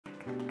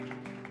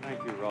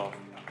Ross.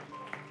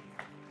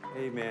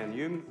 Amen.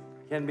 You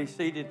can be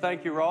seated.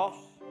 Thank you, Ross.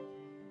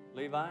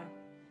 Levi?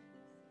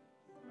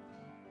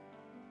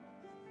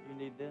 You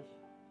need this?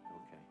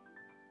 Okay.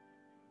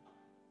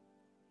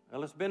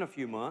 Well, it's been a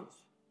few months,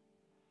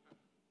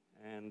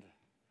 and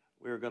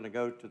we're going to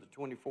go to the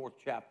 24th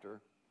chapter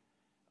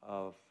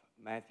of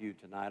Matthew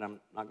tonight.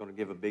 I'm not going to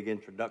give a big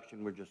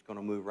introduction. We're just going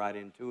to move right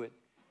into it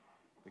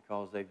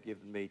because they've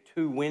given me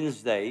 2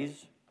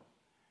 Wednesdays,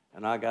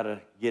 and I got to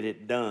get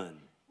it done.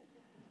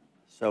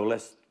 So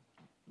let's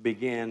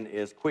begin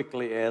as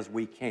quickly as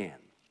we can.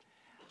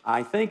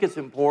 I think it's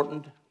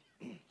important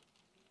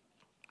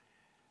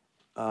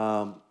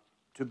to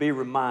be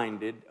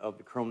reminded of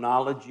the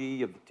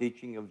chronology of the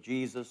teaching of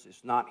Jesus.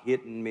 It's not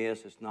hit and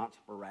miss. It's not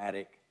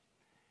sporadic.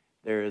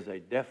 There is a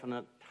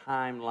definite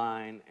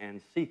timeline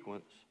and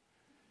sequence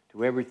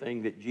to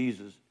everything that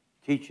Jesus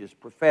teaches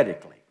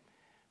prophetically.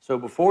 So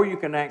before you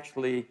can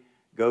actually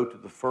go to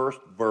the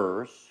first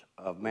verse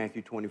of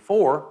Matthew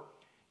 24,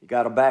 you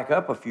got to back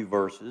up a few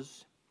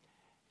verses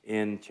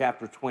in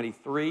chapter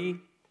 23,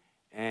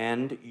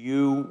 and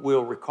you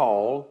will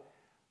recall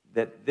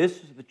that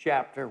this is the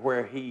chapter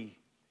where he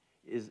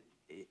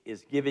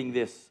is giving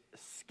this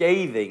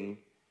scathing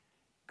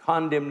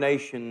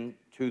condemnation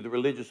to the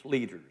religious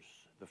leaders,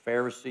 the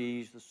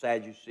Pharisees, the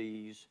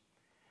Sadducees,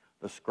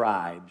 the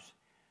scribes,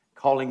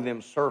 calling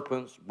them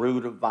serpents,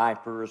 brood of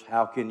vipers.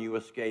 How can you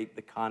escape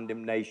the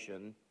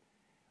condemnation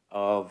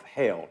of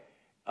hell?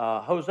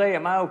 Jose,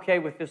 am I okay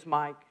with this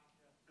mic?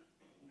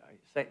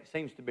 It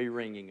seems to be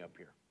ringing up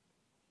here.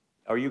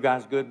 Are you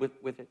guys good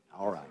with it?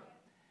 All right.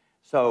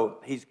 So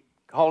he's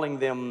calling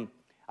them,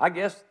 I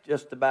guess,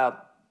 just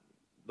about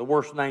the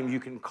worst names you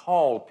can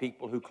call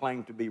people who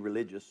claim to be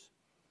religious.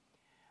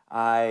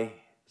 I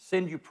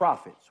send you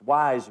prophets,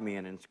 wise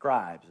men, and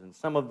scribes, and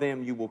some of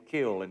them you will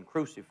kill and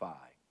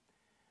crucify.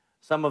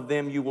 Some of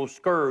them you will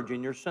scourge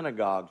in your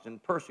synagogues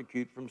and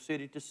persecute from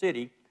city to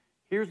city.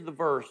 Here's the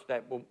verse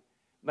that will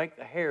make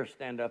the hair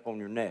stand up on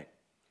your neck.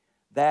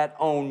 That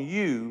on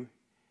you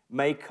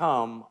may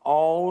come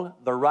all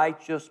the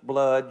righteous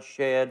blood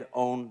shed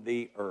on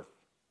the earth.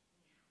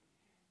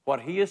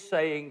 What he is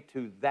saying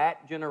to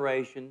that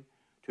generation,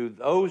 to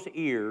those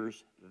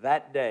ears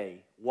that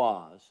day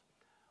was,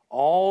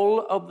 all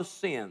of the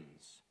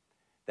sins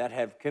that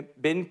have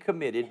been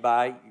committed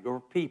by your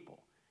people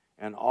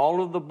and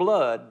all of the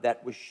blood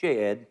that was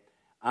shed,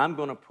 I'm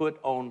going to put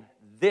on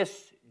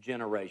this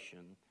generation.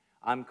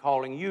 I'm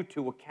calling you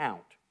to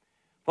account.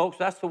 Folks,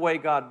 that's the way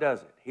God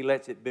does it. He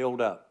lets it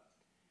build up.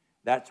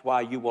 That's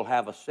why you will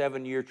have a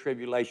 7-year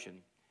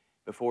tribulation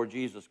before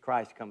Jesus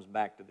Christ comes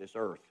back to this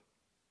earth.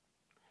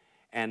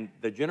 And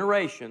the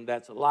generation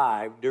that's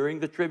alive during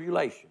the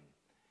tribulation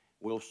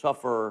will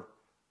suffer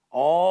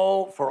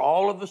for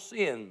all of the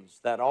sins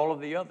that all of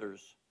the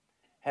others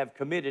have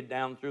committed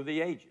down through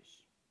the ages.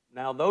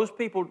 Now, those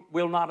people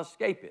will not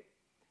escape it.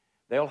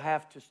 They'll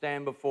have to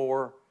stand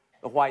before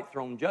the white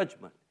throne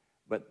judgment.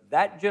 But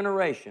that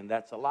generation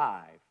that's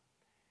alive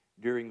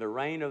during the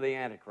reign of the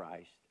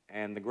Antichrist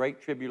and the Great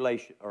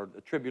Tribulation, or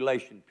the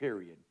tribulation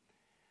period,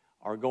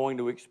 are going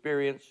to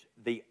experience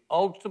the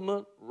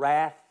ultimate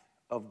wrath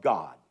of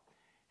God.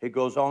 It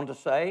goes on to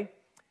say,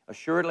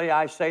 assuredly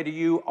I say to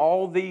you,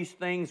 all these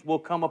things will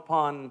come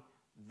upon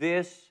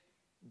this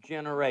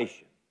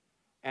generation.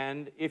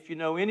 And if you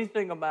know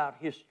anything about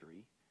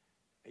history,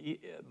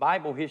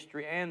 Bible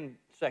history and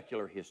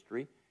secular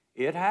history,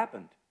 it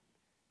happened.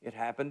 It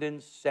happened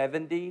in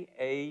 70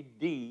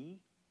 A.D.,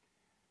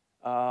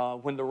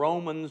 when the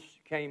Romans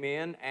came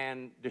in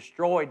and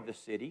destroyed the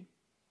city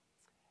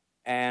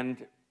and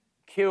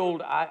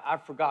killed,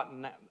 I've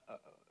forgotten,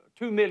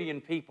 2 million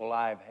people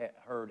I've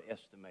heard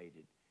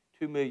estimated,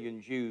 2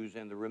 million Jews,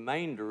 and the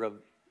remainder of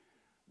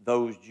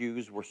those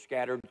Jews were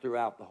scattered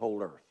throughout the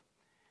whole earth.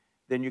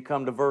 Then you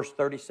come to verse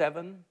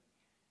 37.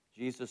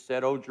 Jesus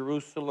said, O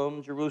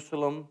Jerusalem,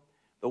 Jerusalem,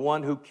 the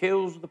one who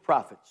kills the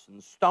prophets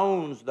and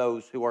stones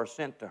those who are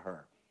sent to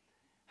her.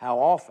 How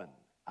often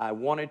I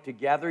wanted to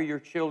gather your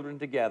children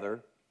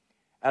together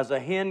as a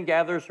hen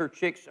gathers her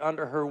chicks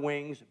under her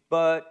wings,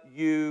 but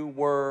you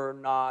were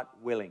not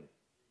willing.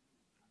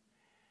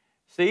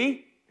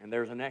 See? And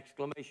there's an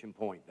exclamation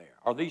point there.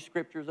 Are these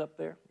scriptures up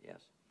there? Yes.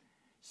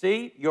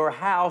 See, your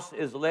house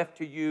is left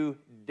to you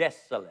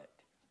desolate,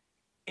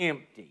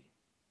 empty.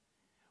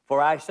 For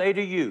I say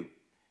to you,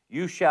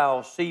 you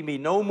shall see me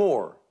no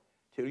more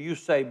till you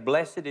say,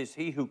 blessed is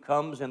he who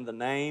comes in the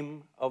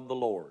name of the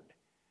Lord.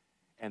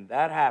 And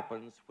that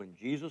happens when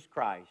Jesus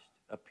Christ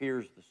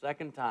appears the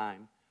second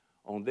time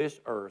on this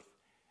earth,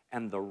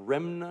 and the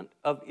remnant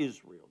of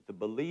Israel, the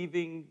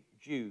believing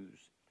Jews,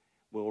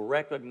 will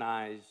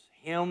recognize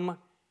him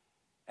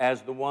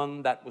as the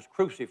one that was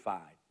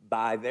crucified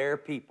by their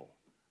people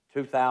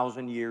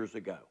 2,000 years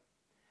ago.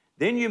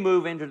 Then you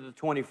move into the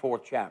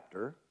 24th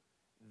chapter.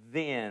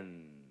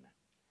 Then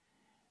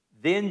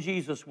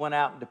Jesus went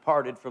out and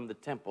departed from the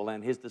temple,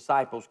 and his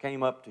disciples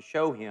came up to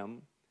show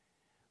him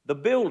the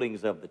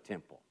buildings of the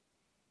temple.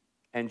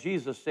 And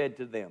Jesus said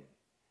to them,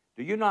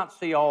 Do you not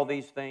see all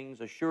these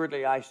things?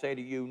 Assuredly, I say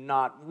to you,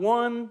 not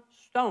one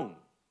stone.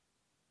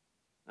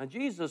 Now,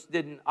 Jesus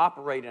didn't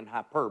operate in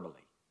hyperbole.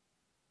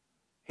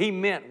 He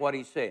meant what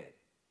he said.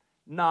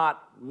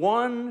 Not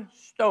one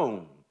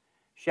stone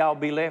shall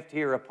be left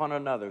here upon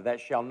another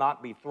that shall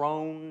not be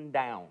thrown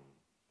down.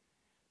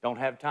 Don't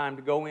have time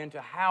to go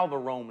into how the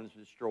Romans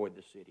destroyed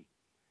the city.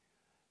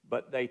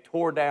 But they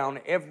tore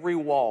down every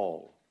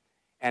wall,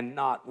 and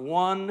not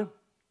one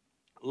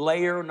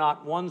layer,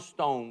 not one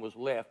stone was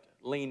left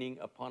leaning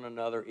upon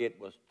another. It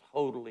was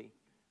totally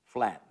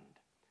flattened.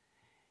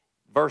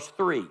 Verse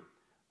 3.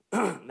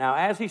 Now,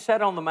 as he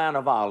sat on the Mount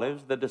of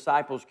Olives, the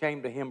disciples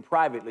came to him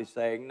privately,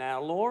 saying,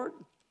 Now, Lord,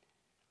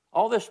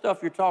 all this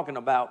stuff you're talking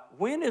about,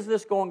 when is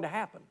this going to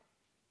happen?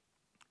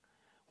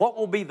 What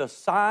will be the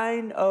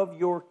sign of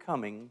your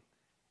coming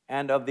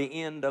and of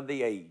the end of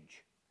the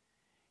age?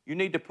 You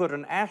need to put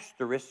an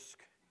asterisk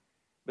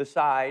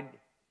beside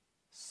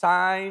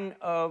sign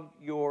of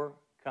your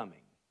coming,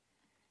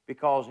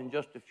 because in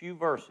just a few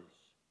verses,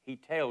 he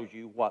tells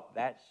you what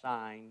that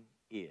sign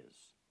is.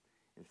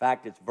 In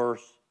fact, it's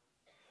verse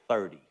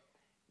 30.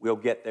 We'll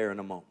get there in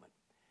a moment.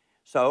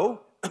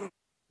 So,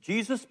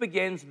 Jesus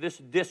begins this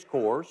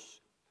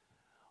discourse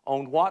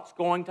on what's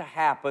going to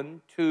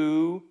happen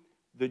to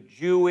the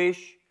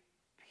Jewish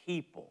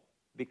people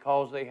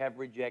because they have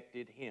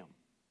rejected him.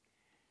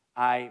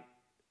 I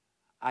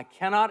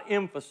cannot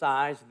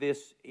emphasize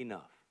this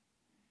enough.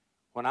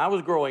 When I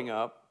was growing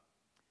up,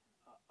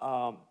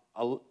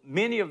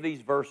 many of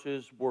these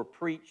verses were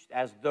preached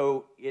as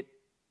though it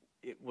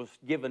was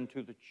given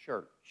to the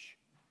church.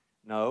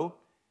 No.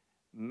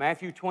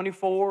 Matthew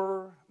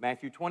 24,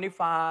 Matthew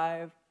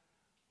 25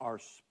 are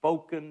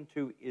spoken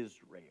to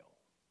Israel.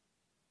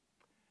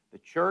 The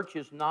church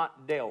is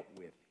not dealt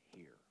with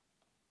here.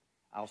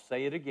 I'll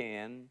say it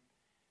again.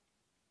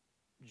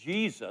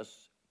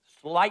 Jesus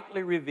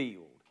slightly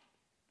revealed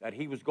that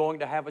he was going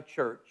to have a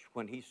church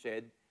when he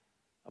said,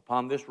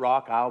 Upon this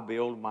rock I'll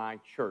build my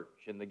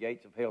church, and the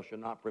gates of hell shall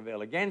not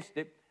prevail against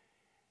it.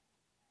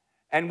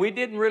 And we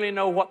didn't really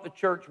know what the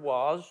church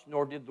was,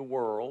 nor did the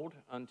world,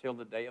 until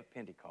the day of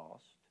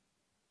Pentecost.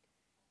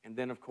 And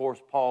then, of course,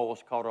 Paul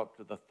was caught up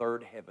to the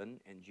third heaven,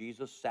 and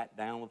Jesus sat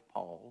down with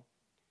Paul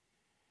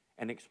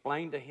and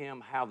explained to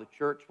him how the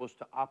church was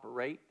to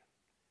operate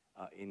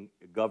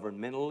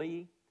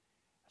governmentally,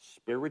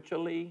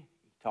 spiritually.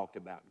 He talked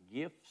about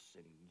gifts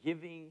and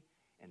giving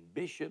and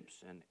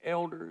bishops and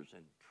elders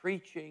and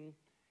preaching.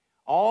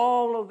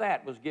 All of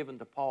that was given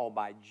to Paul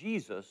by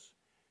Jesus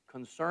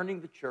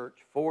concerning the church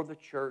for the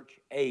church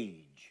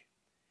age,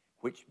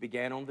 which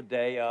began on the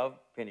day of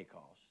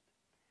Pentecost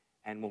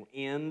and will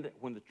end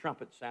when the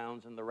trumpet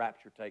sounds and the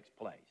rapture takes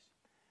place.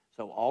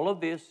 So all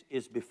of this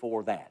is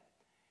before that.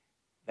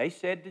 They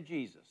said to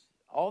Jesus,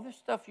 all this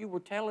stuff you were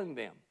telling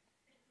them,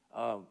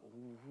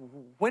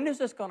 when is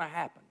this going to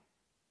happen?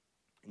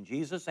 And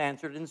Jesus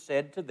answered and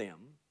said to them,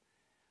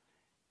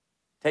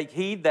 Take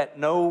heed that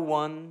no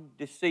one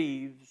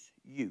deceives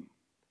you.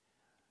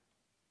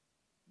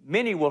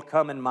 Many will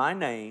come in my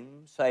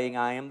name, saying,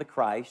 I am the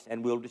Christ,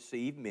 and will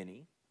deceive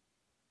many.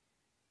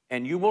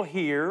 And you will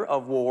hear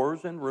of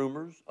wars and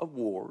rumors of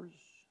wars.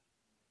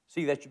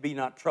 See that you be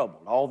not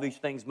troubled. All these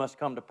things must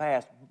come to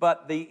pass,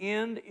 but the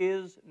end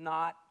is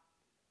not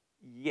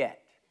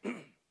yet.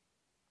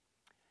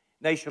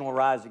 Nation will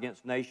rise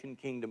against nation,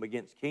 kingdom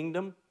against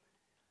kingdom.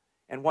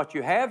 And what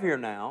you have here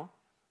now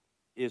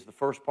is the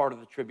first part of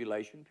the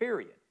tribulation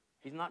period.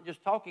 He's not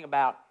just talking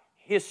about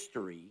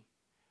history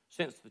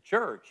since the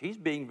church. He's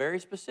being very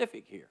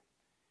specific here.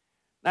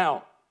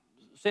 Now,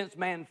 since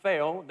man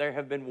fell, there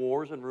have been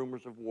wars and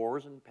rumors of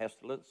wars and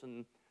pestilence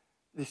and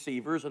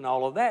deceivers and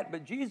all of that.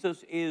 But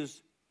Jesus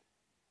is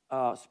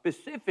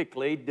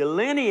specifically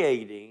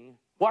delineating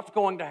what's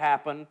going to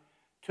happen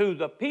to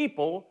the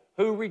people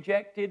who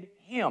rejected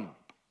him.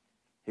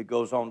 He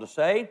goes on to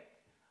say,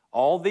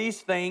 all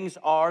these things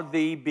are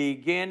the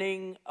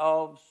beginning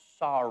of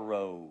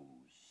sorrows.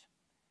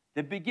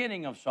 The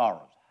beginning of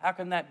sorrows. How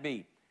can that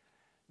be?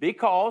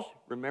 Because,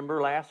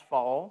 remember last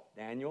fall,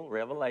 Daniel,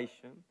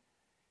 Revelation,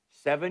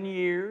 7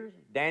 years,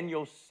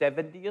 Daniel's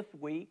 70th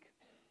week.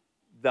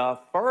 The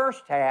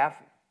first half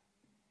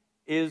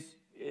is,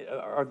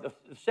 or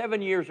the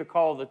 7 years are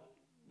called the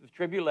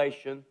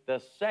tribulation.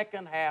 The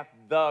second half,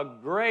 the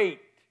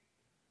great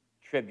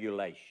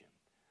tribulation.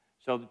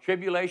 So the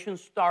tribulation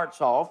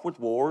starts off with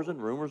wars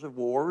and rumors of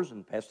wars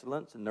and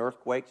pestilence and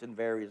earthquakes in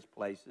various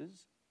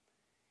places.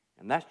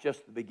 And that's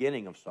just the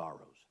beginning of sorrows.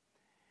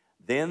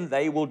 Then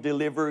they will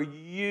deliver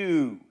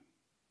you.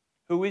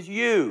 Who is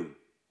you?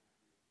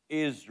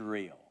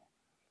 Israel.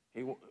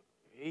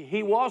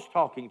 He was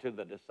talking to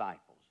the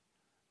disciples,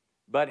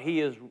 but he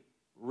is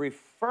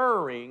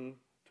referring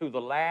to the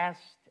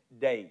last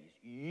days.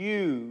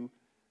 You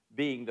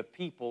being the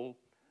people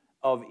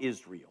of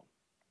Israel.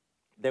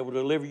 They will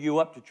deliver you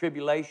up to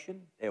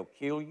tribulation. They'll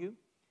kill you.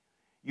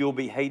 You'll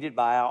be hated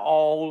by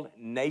all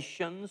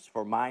nations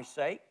for my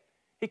sake.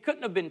 He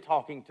couldn't have been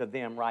talking to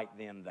them right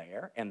then,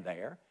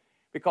 there,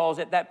 because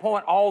at that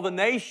point, all the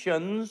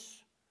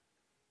nations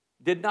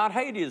did not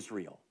hate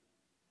Israel.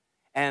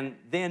 And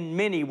then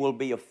many will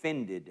be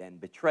offended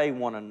and betray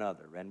one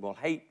another and will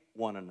hate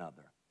one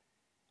another.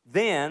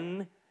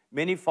 Then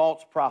many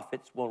false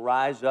prophets will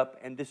rise up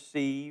and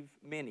deceive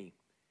many.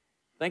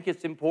 I think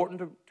it's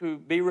important to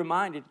be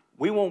reminded,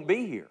 we won't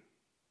be here.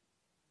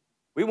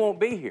 We won't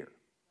be here.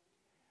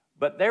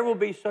 But there will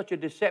be such a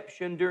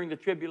deception during the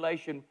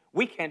tribulation,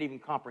 we can't even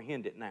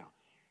comprehend it now.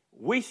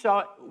 We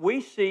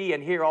see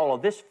and hear all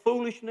of this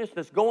foolishness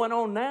that's going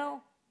on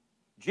now,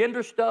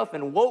 gender stuff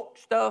and woke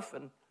stuff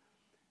and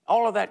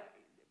all of that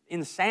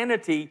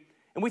insanity,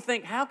 and we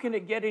think, how can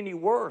it get any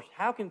worse?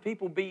 How can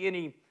people be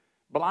any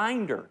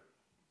blinder?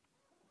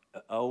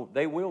 Oh,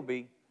 they will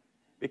be,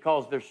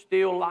 because there's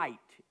still light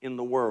in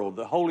the world.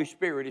 The Holy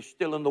Spirit is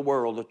still in the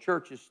world. The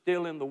church is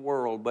still in the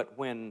world, but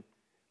when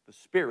the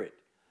Spirit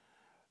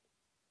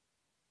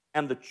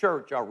and the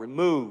church are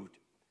removed,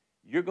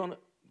 you're going to,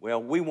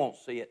 well, we won't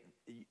see it.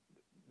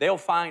 They'll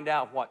find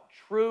out what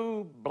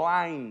true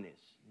blindness,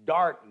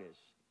 darkness,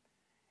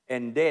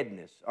 and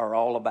deadness are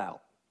all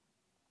about.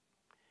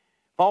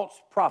 False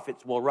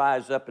prophets will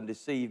rise up and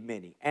deceive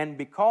many. And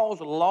because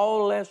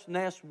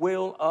lawlessness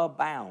will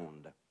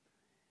abound,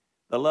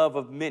 the love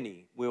of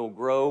many will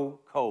grow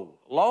cold.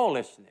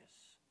 Lawlessness,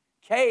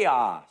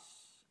 chaos,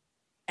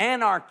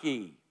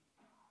 anarchy.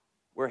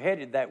 We're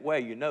headed that way,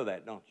 you know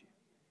that, don't you?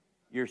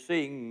 You're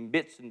seeing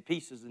bits and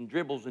pieces and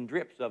dribbles and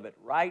drips of it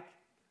right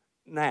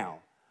now.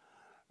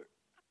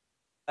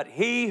 But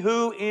he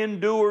who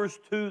endures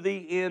to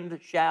the end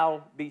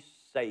shall be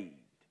saved.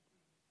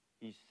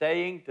 He's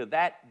saying to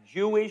that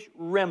Jewish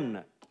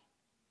remnant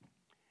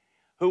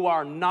who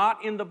are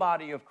not in the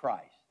body of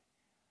Christ,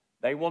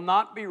 they will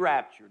not be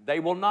raptured. They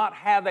will not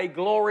have a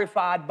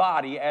glorified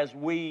body as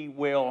we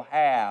will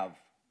have.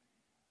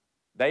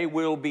 They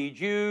will be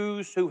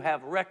Jews who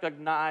have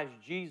recognized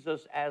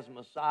Jesus as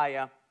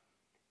Messiah.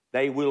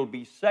 They will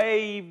be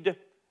saved,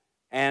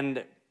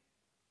 and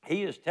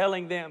he is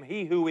telling them,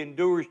 he who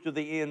endures to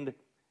the end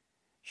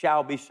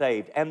shall be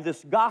saved. And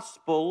this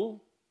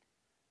gospel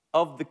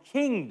of the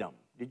kingdom,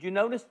 did you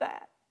notice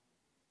that?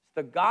 It's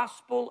the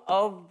gospel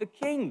of the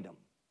kingdom.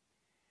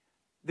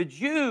 The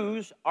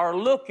Jews are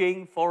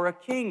looking for a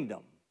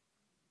kingdom.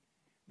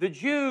 The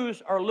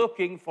Jews are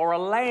looking for a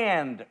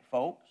land,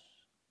 folks.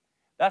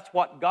 That's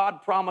what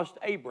God promised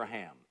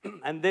Abraham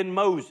and then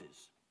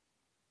Moses.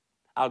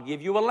 I'll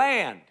give you a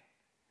land.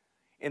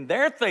 In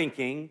their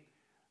thinking,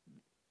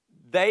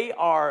 they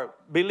are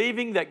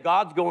believing that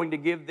God's going to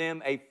give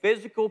them a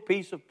physical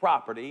piece of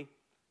property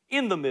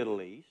in the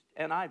Middle East.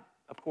 And I,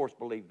 of course,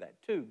 believe that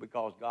too,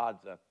 because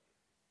God's a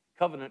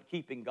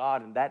covenant-keeping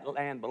God and that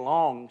land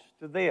belongs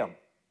to them.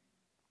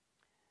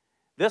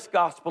 This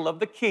gospel of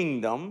the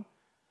kingdom,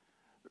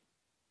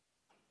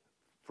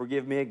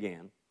 forgive me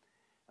again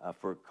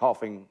for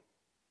coughing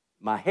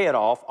my head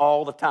off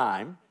all the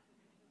time.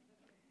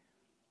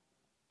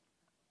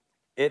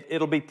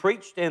 It'll be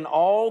preached in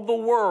all the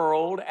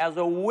world as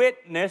a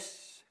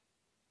witness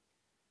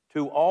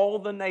to all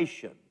the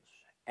nations,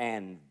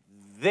 and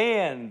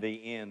then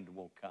the end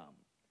will come.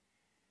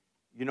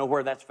 You know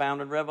where that's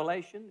found in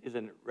Revelation? Is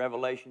in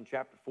Revelation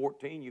chapter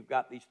 14. You've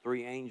got these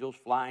three angels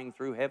flying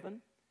through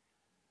heaven.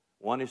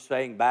 One is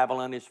saying,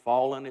 Babylon is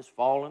fallen, is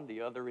fallen.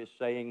 The other is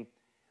saying,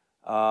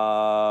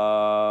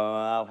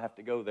 I'll have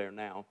to go there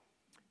now.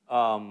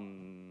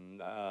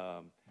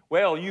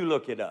 Well, you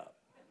look it up.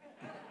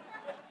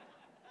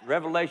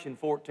 Revelation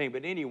 14.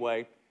 But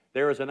anyway,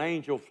 there is an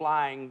angel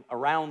flying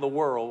around the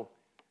world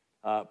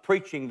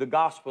preaching the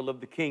gospel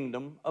of the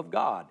kingdom of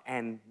God.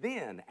 And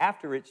then,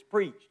 after it's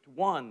preached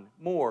one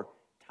more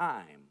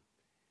time,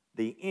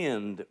 the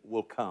end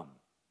will come.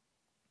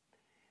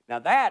 Now,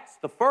 that's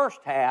the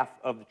first half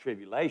of the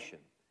tribulation.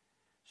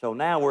 So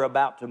now we're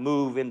about to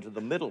move into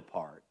the middle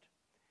part.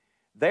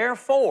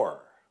 Therefore,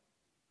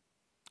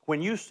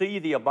 when you see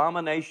the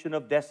abomination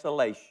of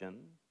desolation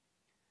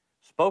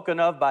spoken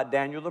of by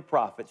Daniel the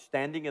prophet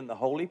standing in the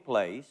holy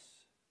place,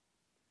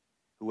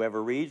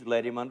 whoever reads,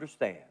 let him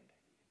understand.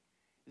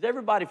 Is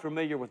everybody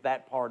familiar with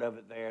that part of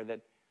it there,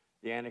 that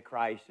the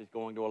Antichrist is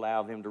going to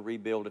allow them to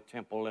rebuild a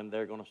temple and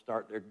they're going to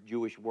start their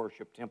Jewish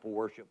worship, temple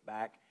worship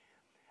back?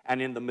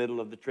 And in the middle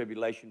of the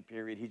tribulation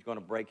period, he's going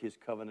to break his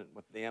covenant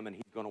with them and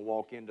he's going to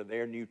walk into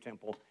their new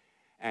temple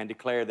and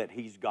declare that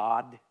he's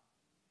God.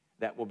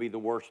 That will be the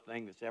worst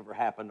thing that's ever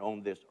happened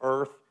on this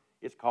earth.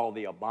 It's called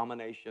the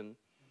abomination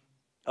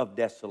of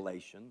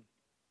desolation.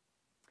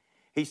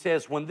 He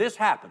says, when this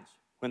happens,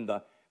 in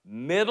the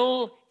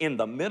middle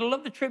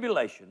of the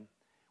tribulation,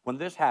 when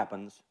this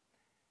happens,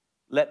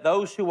 let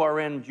those who are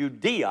in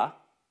Judea,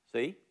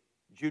 see,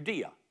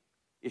 Judea,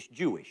 it's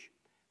Jewish,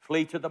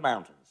 flee to the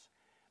mountains.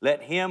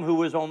 Let him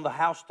who is on the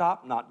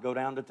housetop not go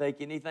down to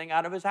take anything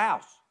out of his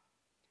house.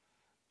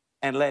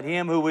 And let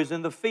him who is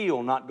in the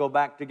field not go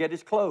back to get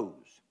his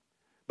clothes.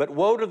 But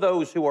woe to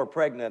those who are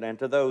pregnant and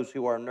to those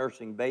who are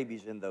nursing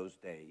babies in those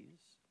days,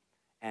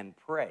 and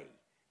pray.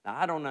 Now,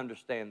 I don't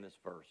understand this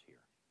verse here.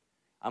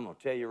 I'm going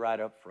to tell you right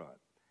up front.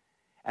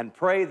 And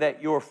pray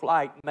that your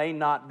flight may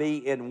not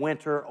be in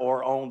winter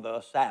or on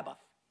the Sabbath.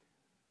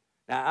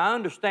 Now, I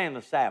understand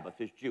the Sabbath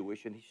is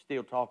Jewish, and he's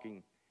still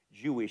talking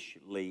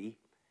Jewishly,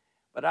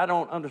 but I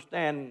don't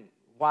understand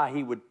why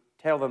he would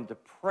tell them to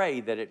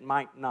pray that it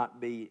might not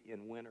be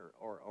in winter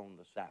or on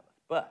the Sabbath.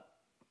 But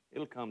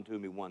it'll come to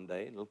me one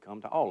day, and it'll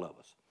come to all of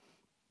us.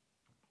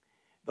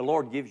 The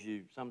Lord gives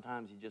you,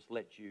 sometimes he just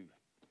lets you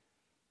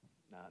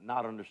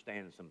not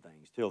understand some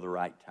things till the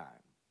right time.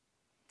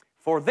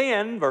 For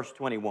then, verse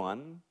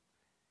 21,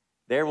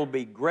 there will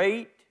be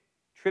great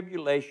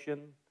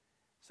tribulation,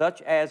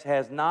 such as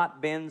has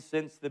not been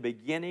since the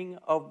beginning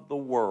of the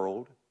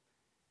world,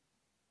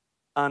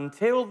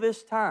 until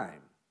this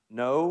time,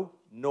 no,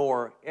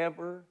 nor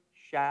ever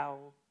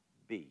shall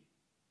be.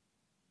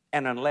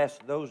 And unless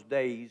those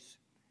days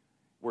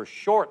were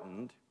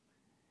shortened,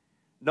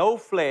 no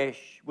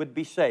flesh would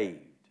be saved.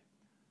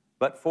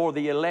 But for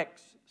the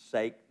elect's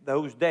sake,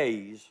 those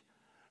days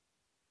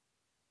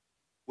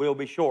will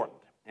be shortened.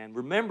 And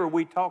remember,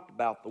 we talked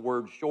about the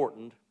word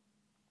shortened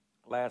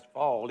last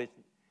fall.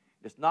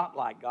 It's not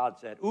like God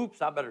said,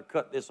 oops, I better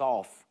cut this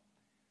off.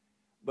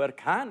 But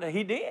kind of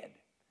he did.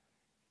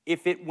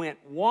 If it went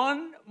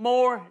one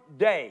more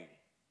day,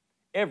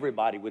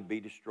 everybody would be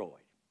destroyed.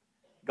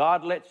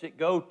 God lets it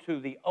go to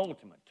the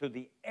ultimate, to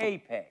the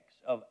apex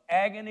of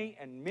agony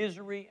and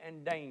misery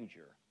and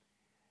danger.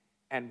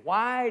 And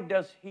why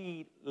does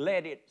he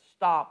let it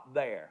stop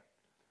there?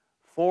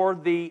 For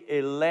the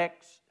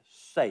elect's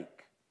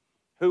sake.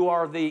 Who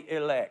are the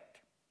elect?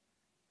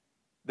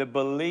 The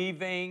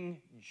believing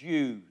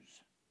Jews.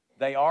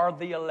 They are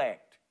the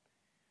elect.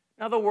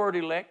 Now, the word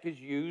elect is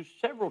used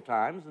several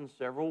times in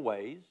several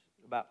ways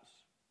about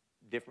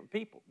different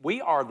people.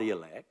 We are the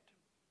elect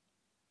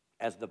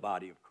as the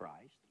body of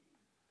Christ.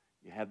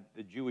 You have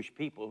the Jewish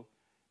people,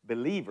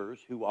 believers,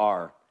 who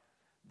are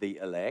the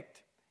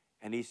elect.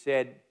 And he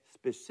said,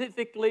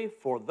 specifically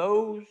for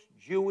those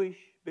Jewish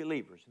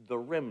believers, the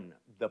remnant,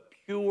 the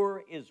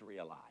pure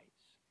Israelites,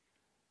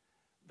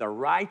 the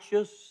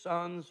righteous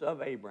sons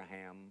of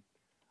Abraham,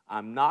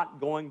 I'm not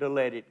going to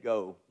let it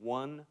go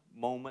one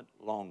moment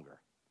longer.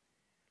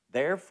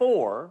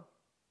 Therefore,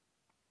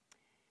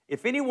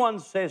 if anyone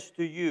says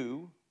to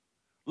you,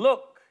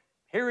 look,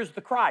 here is the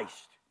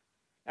Christ.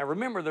 Now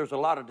remember, there's a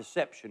lot of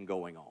deception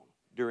going on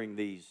during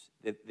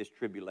this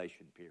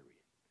tribulation period.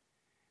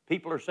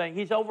 People are saying,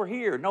 he's over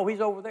here. No,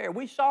 he's over there.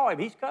 We saw him.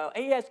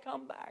 He has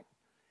come back.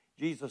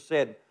 Jesus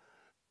said,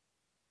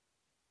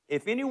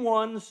 if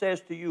anyone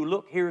says to you,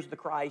 look, here's the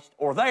Christ,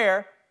 or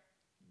there,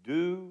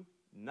 do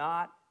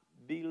not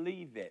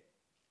believe it.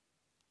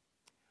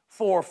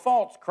 For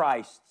false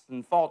Christs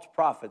and false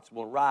prophets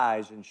will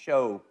rise and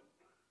show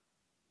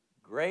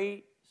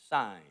great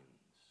signs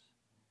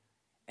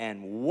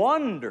and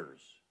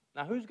wonders.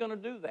 Now, who's going to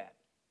do that?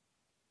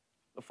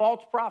 The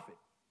false prophet,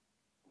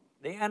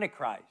 the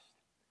Antichrist,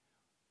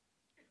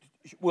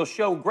 will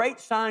show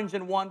great signs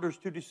and wonders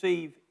to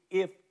deceive,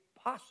 if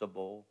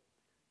possible,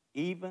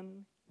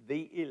 even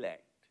the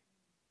elect.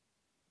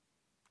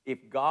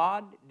 If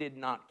God did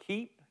not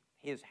keep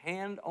his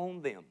hand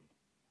on them,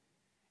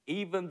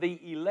 even the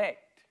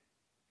elect,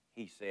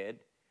 he said,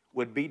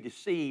 would be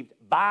deceived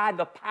by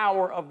the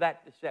power of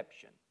that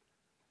deception.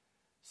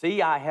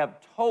 See, I have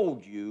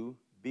told you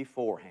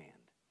beforehand.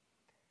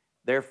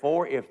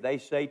 Therefore, if they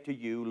say to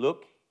you,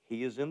 look,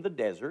 he is in the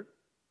desert,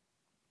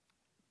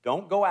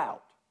 don't go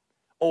out.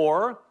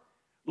 Or,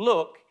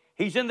 look,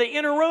 he's in the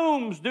inner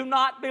rooms, do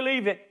not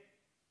believe it.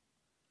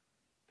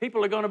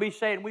 People are going to be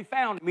saying, we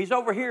found him. He's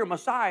over here.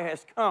 Messiah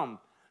has come.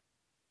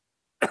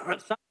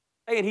 Some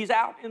saying he's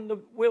out in the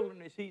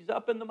wilderness. He's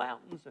up in the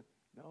mountains.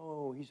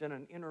 No, he's in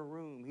an inner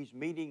room. He's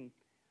meeting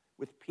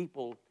with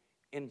people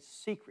in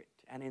secret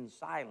and in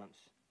silence.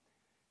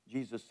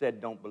 Jesus said,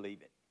 don't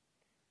believe it.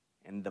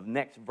 And the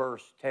next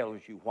verse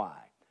tells you why.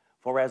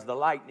 For as the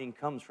lightning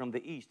comes from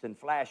the east and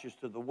flashes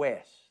to the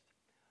west,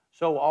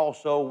 so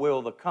also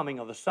will the coming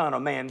of the Son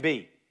of Man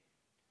be.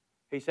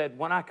 He said,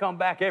 when I come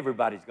back,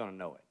 everybody's going to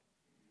know it.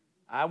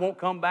 I won't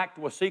come back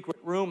to a secret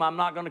room. I'm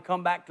not going to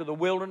come back to the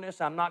wilderness.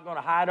 I'm not going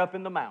to hide up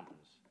in the mountains.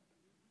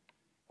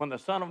 When the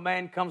Son of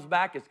Man comes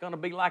back, it's going to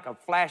be like a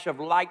flash of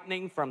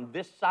lightning from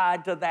this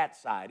side to that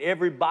side.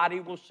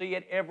 Everybody will see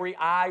it. Every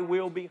eye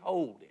will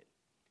behold it.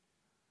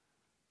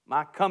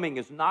 My coming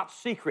is not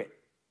secret.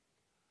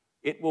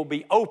 It will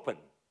be open.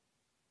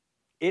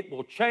 It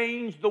will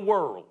change the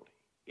world.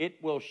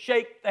 It will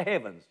shake the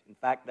heavens. In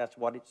fact, that's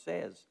what it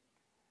says.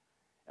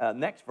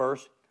 Next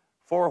verse.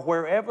 For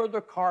wherever the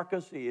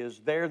carcass is,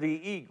 there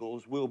the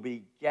eagles will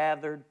be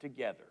gathered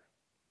together.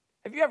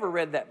 Have you ever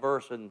read that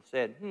verse and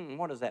said,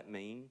 what does that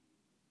mean?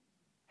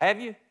 Have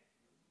you?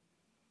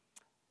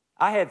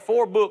 I had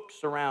 4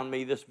 books around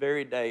me this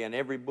very day, and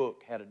every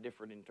book had a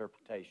different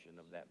interpretation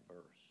of that verse.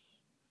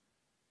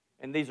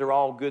 And these are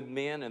all good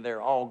men, and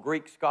they're all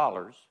Greek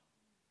scholars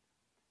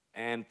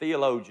and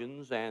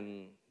theologians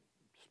and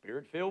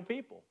Spirit-filled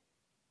people.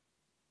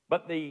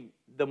 But the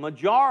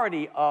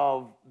majority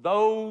of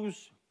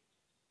those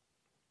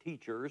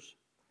teachers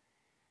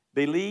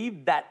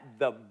believe that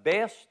the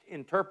best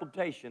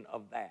interpretation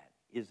of that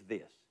is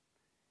this.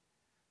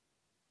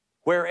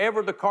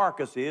 Wherever the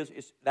carcass is,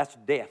 that's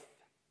death.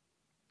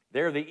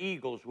 There the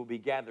eagles will be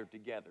gathered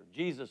together.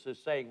 Jesus is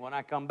saying, when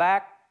I come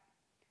back,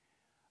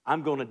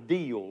 I'm going to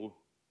deal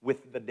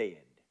with the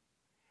dead.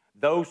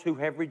 Those who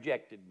have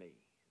rejected me,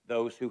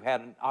 those who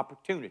had an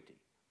opportunity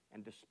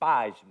and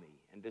despised me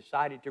and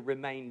decided to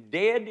remain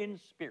dead in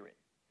spirit.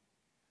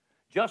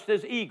 Just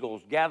as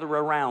eagles gather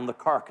around the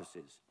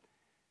carcasses,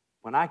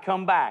 when I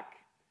come back,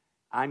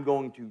 I'm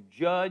going to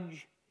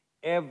judge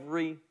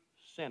every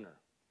sinner.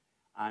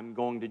 I'm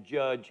going to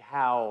judge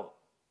how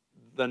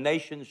the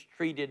nations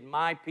treated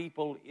my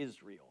people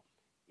Israel.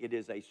 It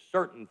is a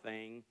certain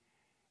thing.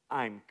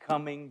 I'm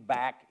coming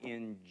back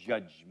in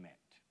judgment.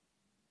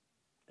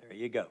 There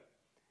you go.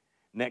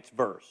 Next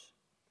verse.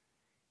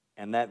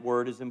 And that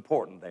word is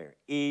important there.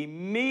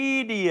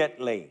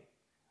 Immediately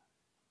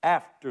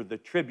after the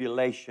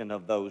tribulation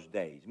of those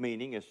days,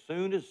 meaning as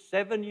soon as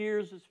 7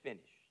 years is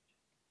finished,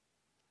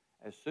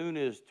 as soon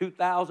as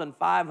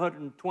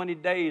 2,520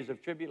 days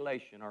of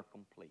tribulation are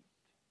complete,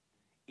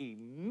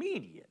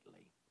 immediately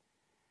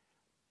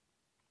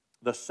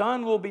the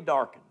sun will be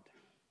darkened,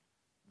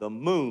 the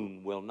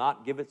moon will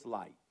not give its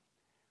light,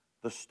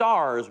 the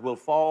stars will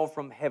fall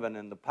from heaven,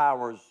 and the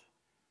powers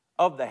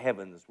of the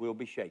heavens will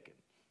be shaken.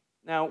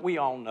 Now, we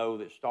all know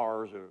that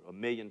stars are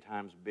 1,000,000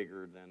 times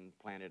bigger than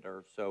planet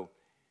Earth, so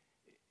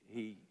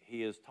he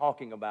is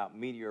talking about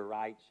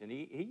meteorites, and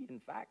he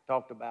in fact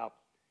talked about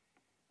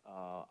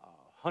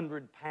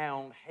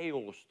 100-pound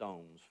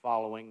hailstones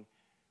falling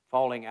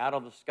out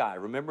of the sky.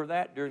 Remember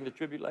that during the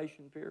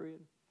tribulation period?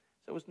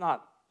 So it's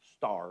not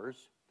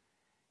stars.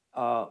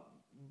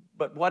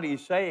 But what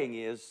he's saying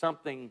is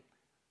something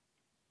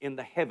in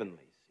the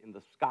heavenlies, in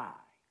the sky,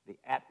 the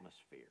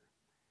atmosphere,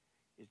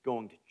 is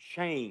going to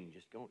change.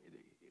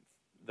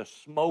 The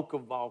smoke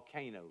of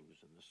volcanoes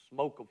and the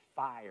smoke of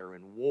fire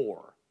and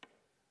war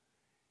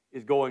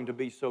is going to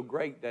be so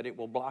great that it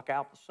will block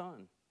out the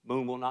sun.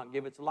 Moon will not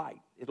give its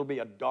light. It'll be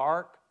a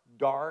dark,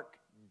 dark,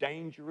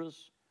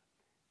 dangerous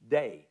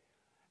day.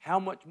 How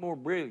much more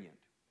brilliant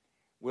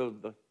will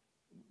the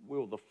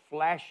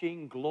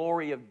flashing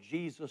glory of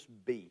Jesus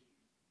be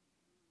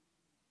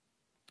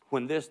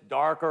when this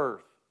dark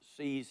earth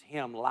sees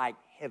him like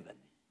heaven,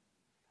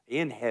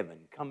 in heaven,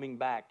 coming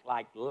back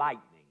like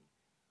lightning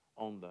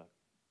on the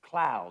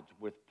clouds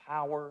with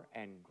power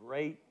and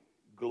great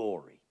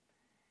glory.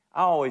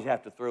 I always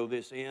have to throw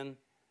this in,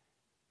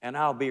 and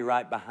I'll be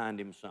right behind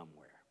him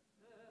somewhere.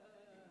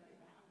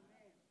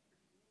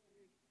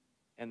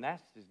 And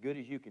that's as good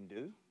as you can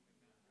do.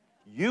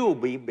 You'll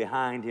be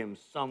behind him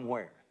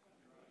somewhere.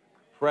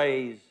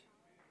 Praise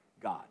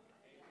God.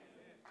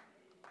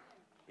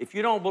 If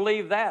you don't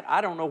believe that, I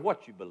don't know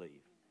what you believe.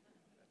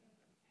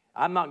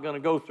 I'm not going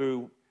to go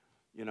through,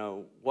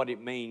 what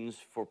it means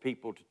for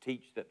people to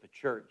teach that the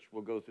church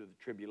will go through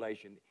the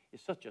tribulation.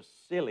 It's such a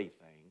silly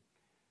thing.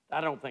 I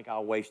don't think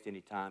I'll waste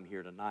any time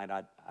here tonight.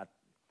 I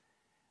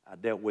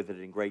dealt with it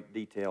in great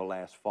detail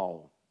last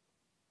fall.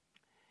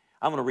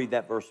 I'm going to read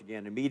that verse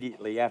again.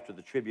 Immediately after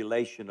the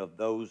tribulation of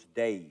those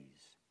days,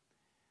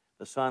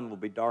 the sun will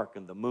be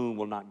darkened, the moon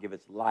will not give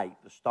its light,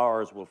 the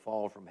stars will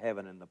fall from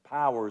heaven, and the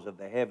powers of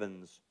the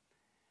heavens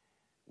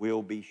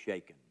will be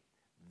shaken.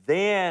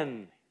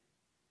 Then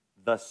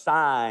the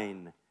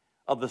sign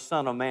of the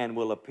Son of Man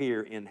will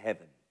appear in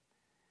heaven.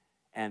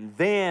 And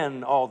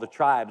then all the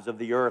tribes of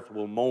the earth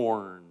will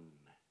mourn.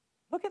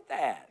 Look at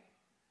that.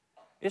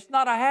 It's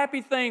not a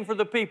happy thing for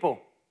the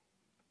people.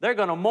 They're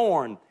going to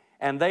mourn,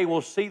 and they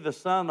will see the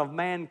Son of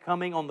Man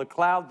coming on the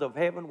clouds of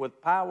heaven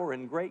with power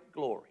and great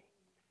glory.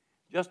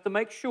 Just to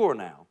make sure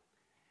now,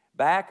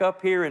 back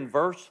up here in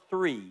verse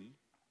 3,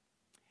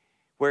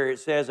 where it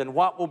says, and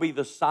what will be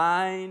the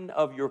sign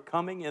of your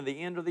coming in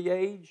the end of the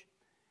age?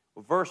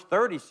 Well, verse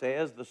 30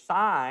 says, the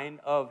sign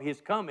of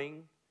his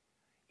coming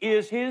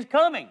is his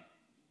coming.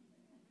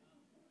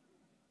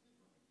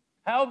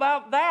 How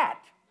about that?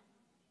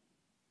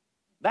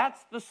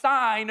 That's the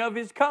sign of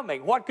his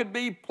coming. What could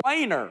be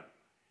plainer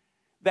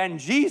than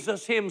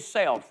Jesus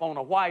himself on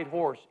a white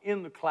horse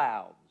in the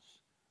clouds,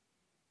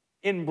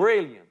 in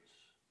brilliance?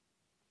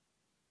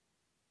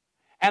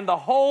 And the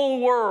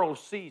whole world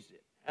sees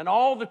it, and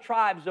all the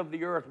tribes of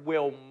the earth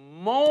will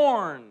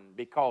mourn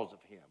because of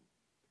him.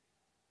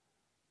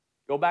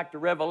 Go back to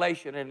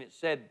Revelation, and it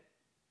said,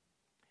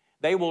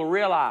 they will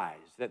realize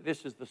that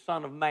this is the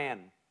Son of Man,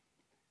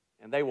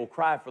 and they will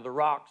cry for the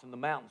rocks and the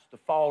mountains to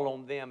fall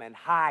on them and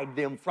hide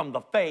them from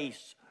the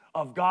face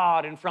of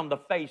God and from the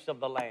face of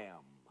the Lamb.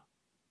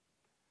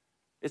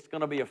 It's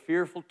going to be a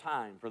fearful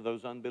time for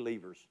those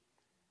unbelievers.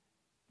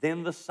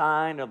 Then the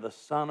sign of the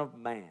Son of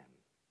Man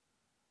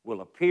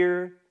will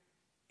appear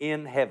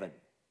in heaven.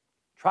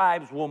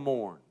 Tribes will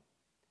mourn.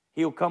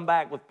 He'll come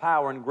back with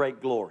power and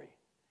great glory.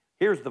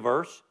 Here's the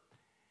verse.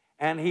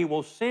 And he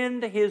will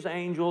send his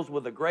angels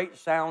with a great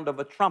sound of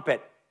a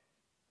trumpet.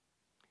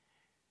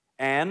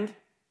 And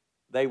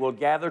they will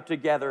gather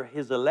together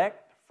his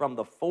elect from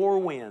the four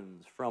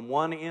winds, from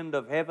one end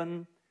of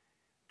heaven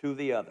to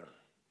the other.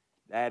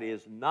 That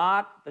is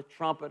not the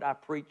trumpet I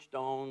preached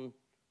on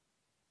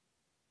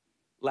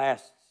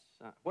last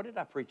Sunday. What did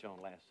I preach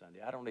on last Sunday?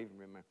 I don't even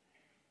remember.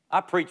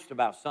 I preached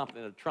about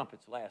something, the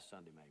trumpets last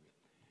Sunday maybe.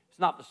 It's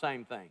not the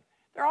same thing.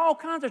 There are all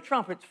kinds of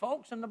trumpets,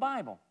 folks, in the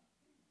Bible.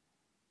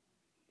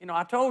 You know,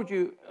 I told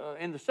you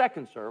in the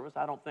second service,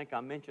 I don't think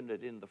I mentioned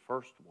it in the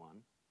first one,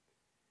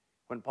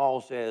 when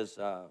Paul says,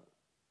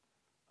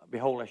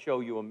 behold, I show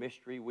you a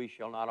mystery. We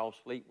shall not all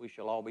sleep. We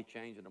shall all be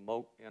changed in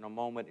a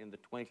moment, in the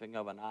twinkling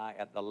of an eye,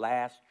 at the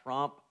last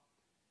trump.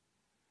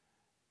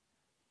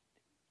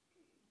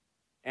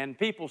 And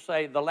people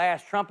say the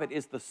last trumpet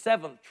is the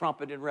seventh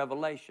trumpet in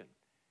Revelation.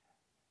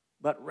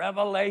 But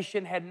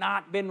Revelation had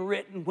not been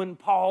written when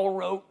Paul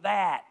wrote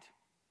that.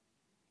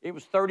 It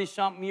was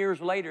 30-something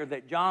years later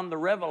that John the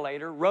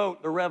Revelator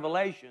wrote the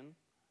Revelation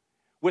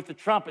with the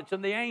trumpets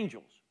and the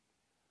angels.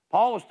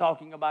 Paul was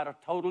talking about a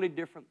totally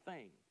different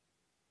thing.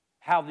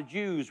 How the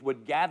Jews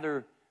would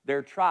gather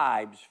their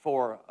tribes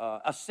for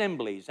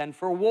assemblies and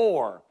for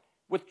war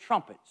with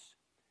trumpets.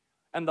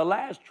 And the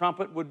last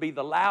trumpet would be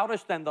the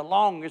loudest and the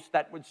longest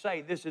that would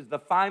say, this is the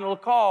final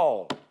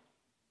call.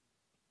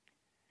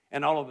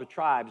 And all of the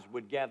tribes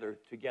would gather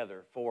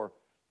together for,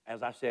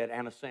 as I said,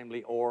 an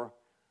assembly or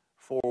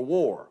for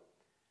war.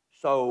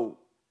 So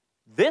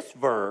this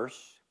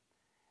verse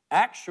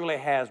actually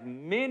has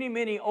many,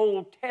 many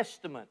Old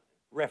Testament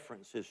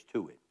references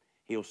to it.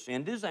 He'll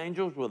send his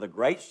angels with a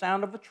great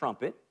sound of a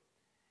trumpet.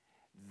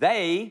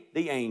 They,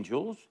 the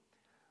angels,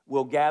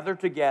 will gather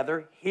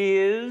together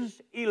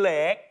his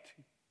elect,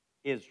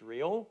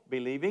 Israel,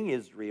 believing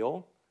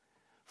Israel,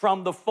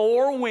 from the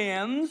four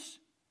winds.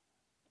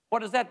 What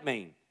does that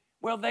mean?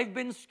 Well, they've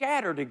been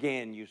scattered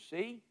again, you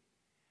see.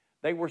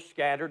 They were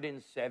scattered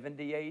in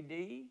 70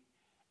 A.D.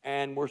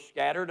 and were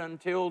scattered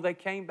until they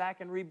came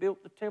back and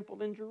rebuilt the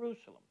temple in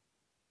Jerusalem.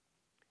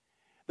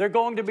 They're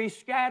going to be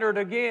scattered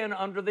again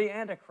under the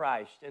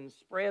Antichrist and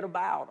spread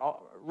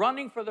about,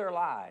 running for their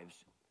lives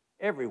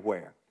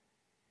everywhere.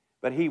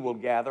 But he will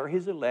gather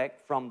his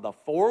elect from the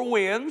four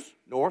winds,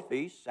 north,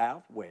 east,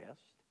 south,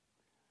 west,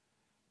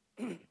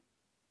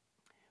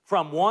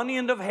 from one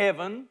end of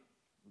heaven,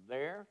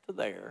 there,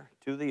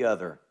 to the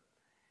other.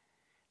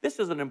 This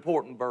is an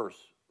important verse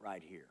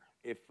right here.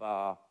 If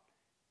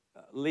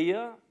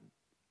Leah,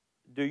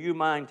 do you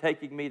mind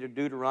taking me to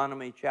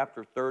Deuteronomy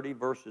chapter 30,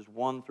 verses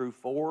 1 through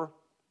 4?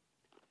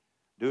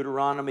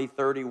 Deuteronomy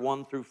 30,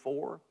 1 through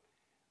 4.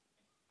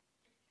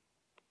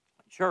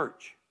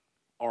 Church.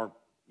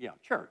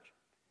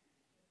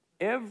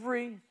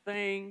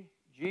 Everything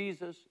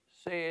Jesus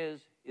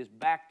says is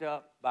backed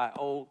up by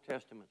Old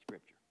Testament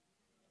Scripture.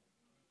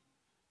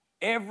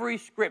 Every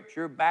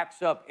Scripture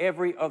backs up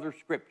every other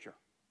Scripture.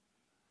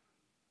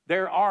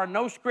 There are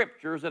no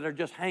Scriptures that are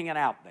just hanging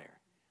out there.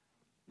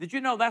 Did you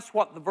know that's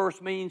what the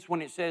verse means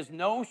when it says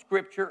no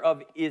Scripture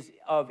is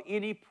of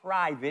any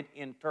private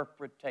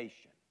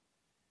interpretation?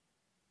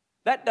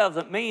 That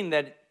doesn't mean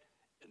that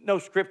no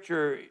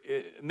Scripture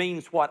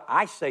means what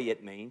I say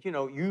it means. You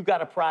know, you've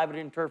got a private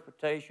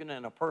interpretation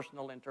and a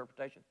personal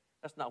interpretation.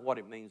 That's not what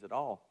it means at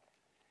all.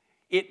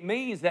 It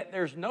means that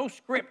there's no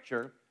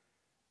Scripture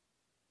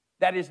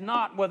that is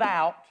not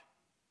without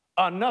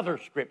another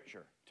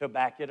Scripture to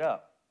back it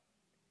up.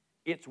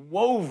 It's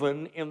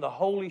woven in the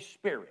Holy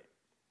Spirit.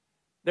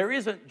 There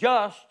isn't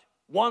just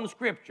one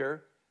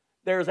Scripture.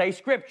 There's a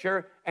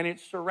Scripture, and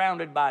it's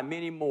surrounded by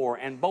many more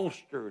and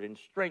bolstered and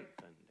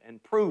strengthened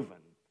and proven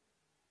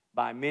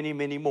by many,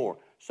 many more.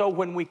 So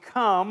when we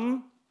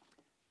come,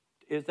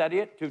 is that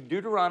it? To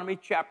Deuteronomy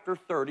chapter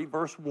 30,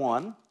 verse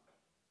 1.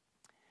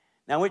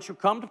 Now it shall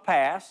come to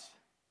pass,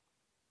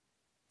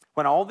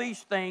 when all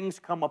these things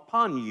come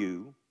upon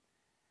you,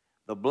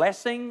 the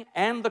blessing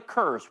and the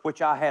curse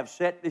which I have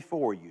set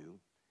before you,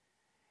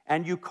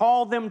 and you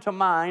call them to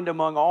mind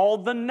among all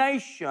the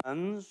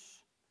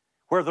nations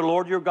where the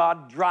Lord your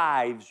God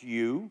drives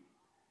you,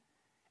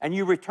 and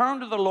you return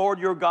to the Lord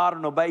your God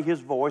and obey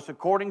His voice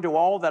according to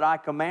all that I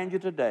command you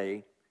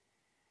today,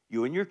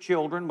 you and your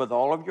children with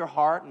all of your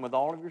heart and with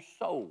all of your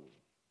soul,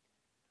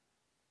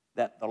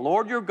 that the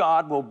Lord your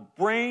God will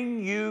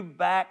bring you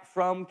back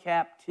from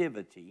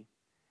captivity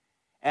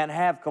and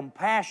have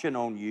compassion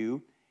on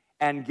you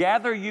and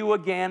gather you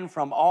again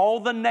from all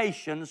the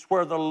nations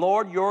where the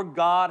Lord your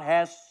God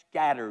has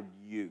scattered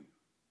you.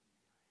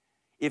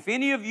 If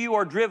any of you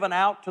are driven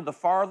out to the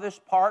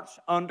farthest parts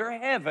under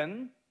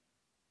heaven,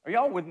 are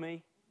y'all with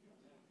me?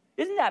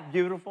 Isn't that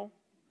beautiful?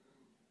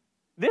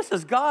 This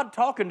is God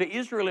talking to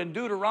Israel in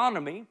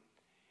Deuteronomy,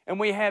 and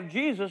we have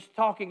Jesus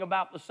talking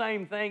about the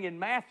same thing in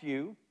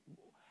Matthew.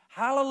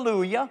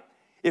 Hallelujah.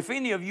 If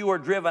any of you are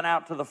driven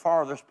out to the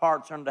farthest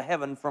parts under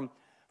heaven, from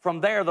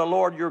there the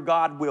Lord your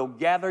God will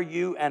gather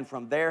you, and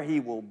from there He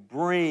will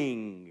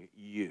bring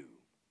you.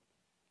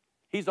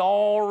 He's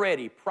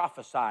already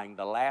prophesying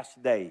the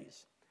last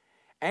days.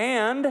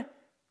 And,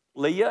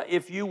 Leah,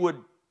 if you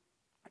would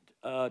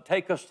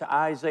take us to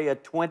Isaiah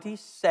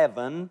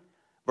 27,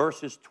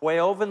 verses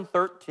 12 and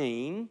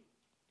 13.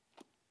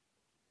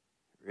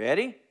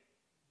 Ready?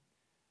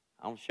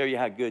 I'll show you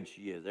how good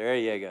she is. There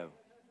you go.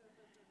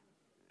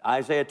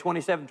 Isaiah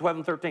 27, 12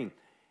 and 13.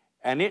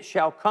 And it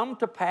shall come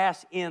to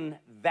pass in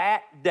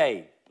that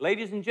day.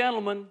 Ladies and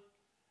gentlemen,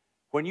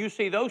 When you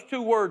see those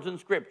two words in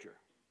Scripture,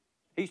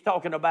 he's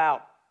talking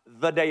about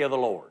the day of the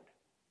Lord.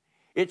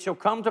 It shall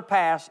come to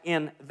pass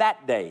in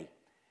that day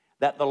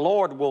that the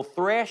Lord will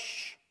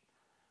thresh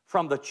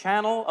from the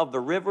channel of the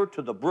river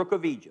to the brook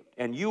of Egypt,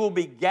 and you will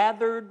be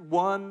gathered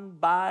one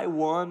by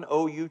one,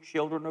 O you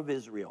children of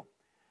Israel.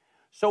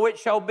 So it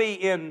shall be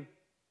in,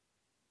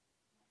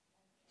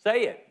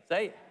 say it,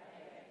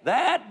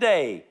 that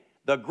day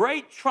the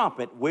great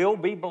trumpet will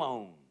be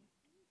blown.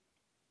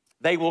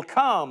 They will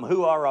come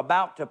who are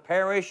about to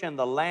perish in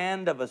the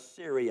land of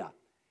Assyria,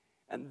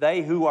 and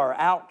they who are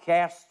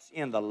outcasts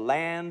in the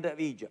land of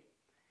Egypt,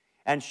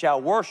 and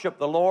shall worship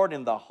the Lord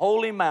in the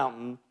holy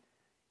mountain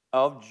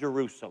of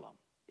Jerusalem.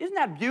 Isn't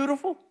that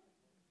beautiful?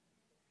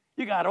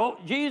 You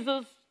got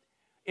Jesus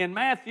in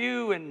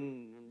Matthew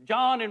and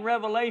John in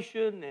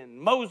Revelation and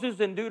Moses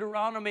in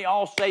Deuteronomy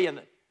all saying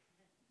that.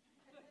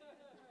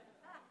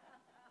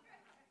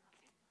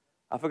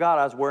 I forgot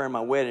I was wearing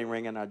my wedding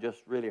ring and I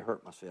just really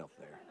hurt myself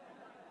there.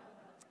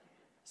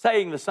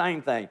 Saying the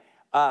same thing.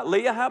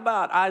 Leah, how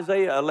about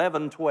Isaiah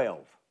 11:12?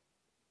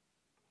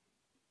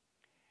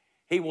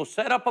 He will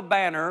set up a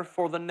banner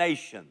for the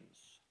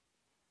nations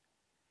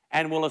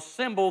and will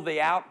assemble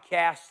the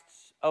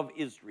outcasts of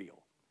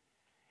Israel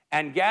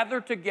and gather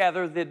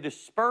together the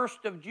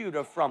dispersed of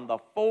Judah from the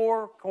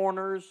four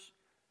corners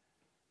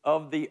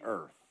of the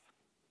earth.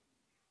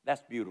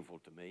 That's beautiful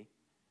to me.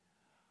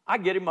 I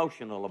get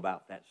emotional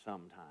about that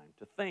sometimes,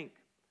 to think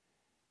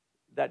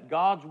that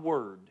God's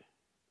Word,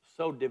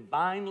 so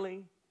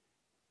divinely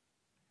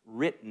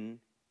written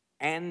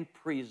and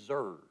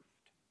preserved,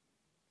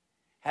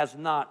 has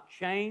not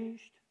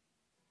changed,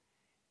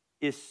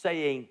 is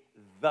saying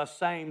the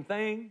same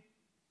thing,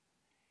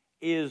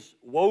 is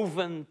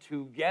woven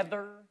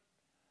together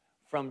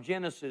from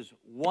Genesis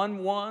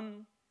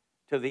 1:1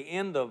 to the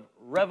end of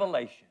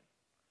Revelation.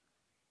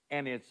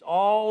 And it's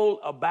all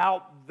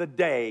about the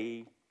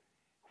day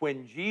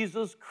when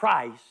Jesus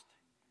Christ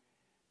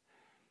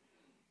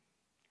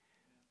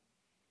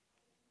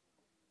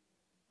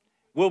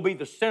will be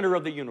the center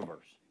of the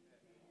universe.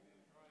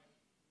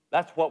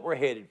 That's what we're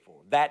headed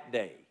for, that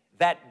day,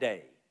 that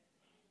day,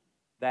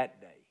 that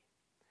day.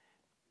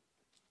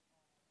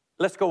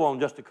 Let's go on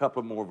just a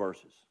couple more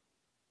verses.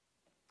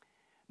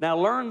 Now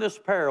learn this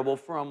parable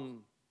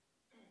from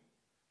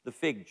the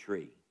fig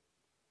tree.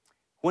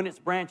 When its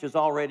branches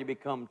already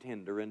become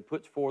tender and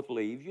puts forth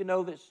leaves, you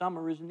know that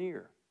summer is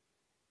near.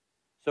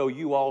 So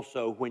you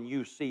also, when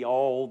you see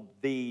all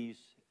these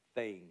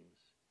things,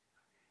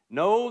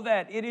 know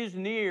that it is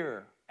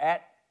near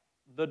at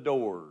the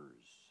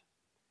doors.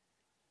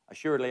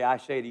 Assuredly, I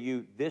say to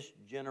you, this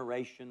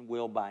generation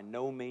will by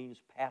no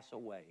means pass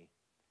away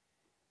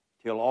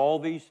till all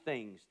these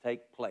things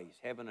take place.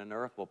 Heaven and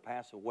earth will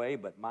pass away,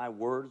 but my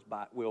words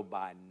will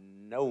by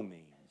no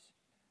means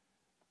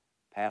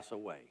pass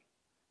away.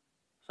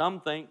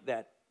 Some think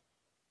that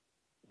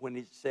when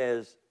it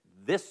says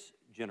this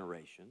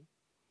generation,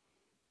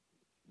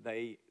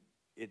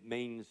 it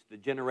means the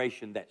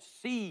generation that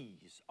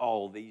sees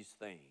all these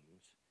things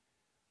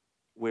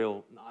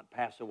will not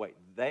pass away.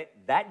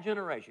 That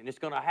generation, it's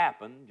going to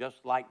happen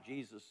just like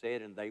Jesus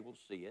said, and they will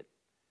see it.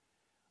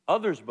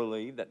 Others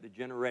believe that the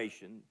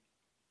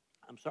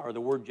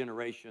word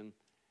generation,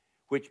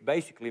 which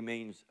basically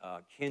means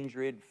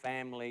kindred,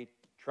 family,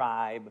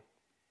 tribe,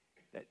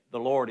 that the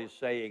Lord is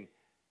saying,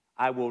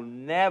 I will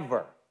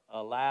never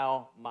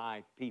allow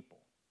my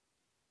people,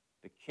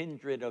 the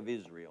kindred of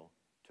Israel,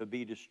 to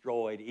be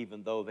destroyed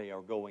even though they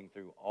are going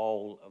through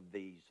all of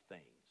these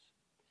things.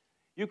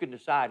 You can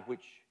decide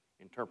which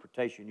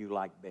interpretation you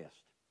like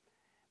best.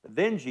 But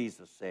then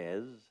Jesus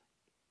says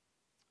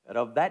that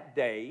of that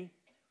day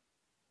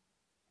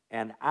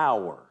and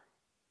hour,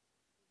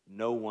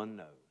 no one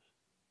knows.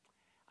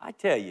 I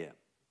tell you,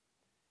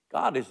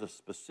 God is a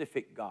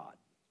specific God.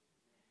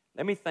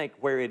 Let me think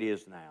where it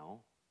is now.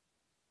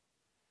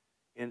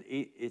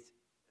 It's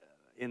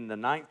in the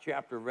 9th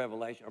chapter of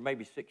Revelation, or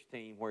maybe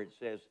 16, where it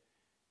says,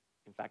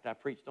 in fact, I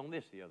preached on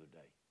this the other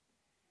day.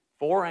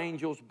 4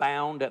 angels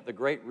bound at the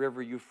great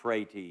river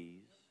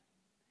Euphrates,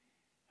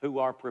 who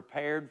are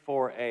prepared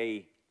for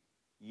a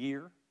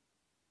year,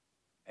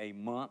 a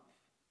month,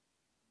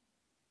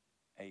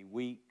 a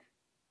week,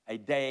 a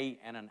day,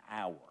 and an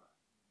hour.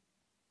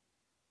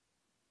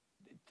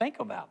 Think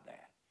about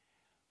that.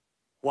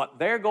 What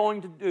they're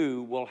going to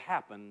do will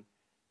happen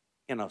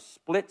in a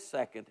split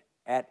second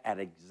at an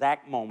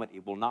exact moment.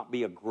 It will not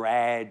be a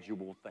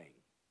gradual thing.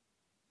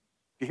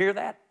 You hear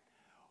that?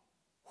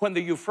 When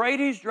the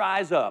Euphrates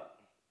dries up,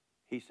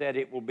 he said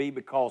it will be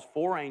because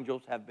 4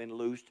 angels have been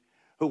loosed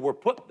who were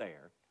put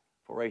there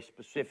for a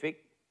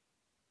specific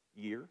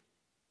year,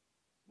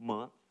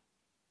 month,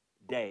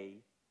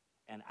 day,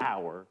 and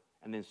hour,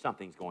 and then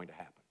something's going to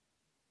happen.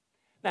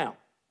 Now,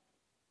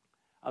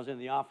 I was in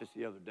the office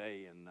the other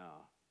day, and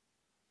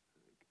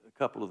a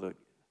couple of the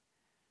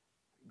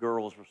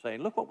girls were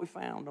saying, look what we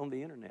found on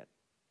the internet.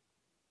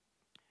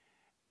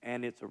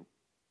 And it's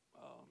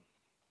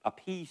a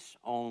piece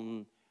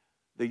on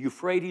the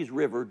Euphrates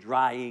River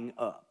drying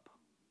up.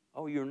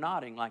 Oh, you're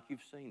nodding like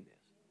you've seen this.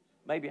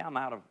 maybe I'm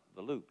out of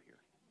the loop here.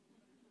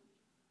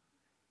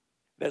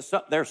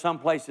 There's some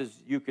places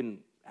you can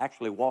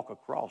actually walk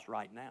across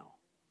right now.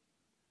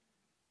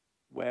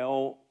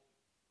 Well,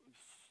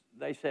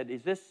 they said,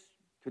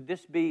 could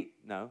this be?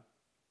 No,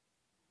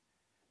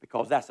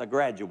 because that's a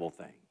gradual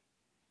thing.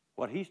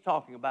 What he's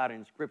talking about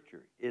in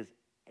Scripture is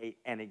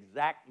an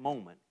exact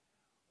moment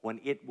when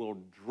it will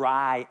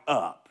dry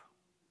up.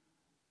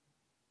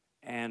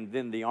 And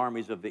then the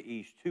armies of the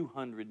East,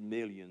 200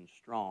 million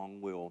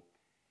strong, will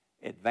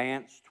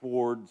advance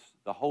towards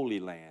the Holy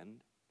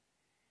Land.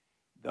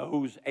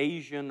 Those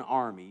Asian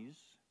armies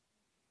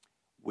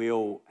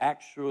will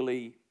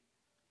actually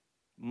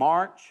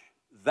march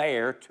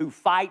there to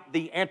fight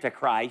the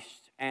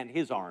Antichrist and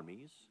his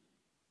armies.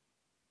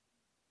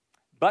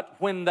 But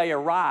when they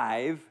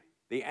arrive,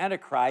 the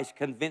Antichrist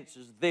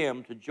convinces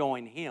them to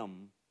join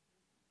him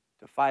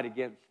to fight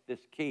against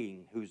this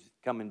king who's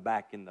coming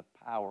back in the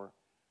power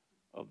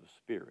of the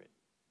Spirit.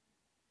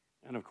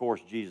 And of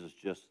course, Jesus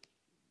just,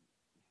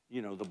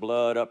 the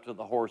blood up to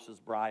the horse's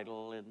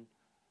bridle and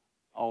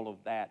all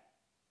of that.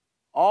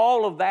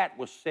 All of that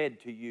was said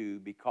to you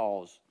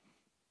because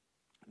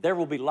there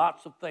will be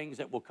lots of things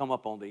that will come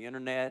up on the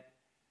internet,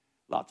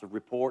 lots of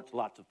reports,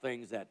 lots of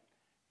things that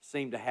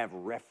seem to have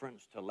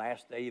reference to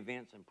last day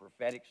events and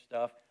prophetic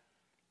stuff.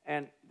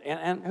 And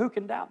who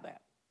can doubt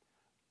that?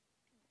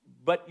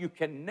 But you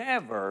can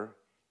never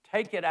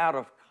take it out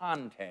of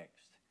context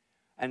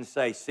and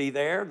say, see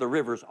there, the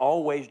river's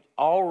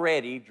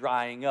already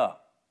drying up.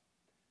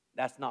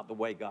 That's not the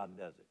way God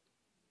does it.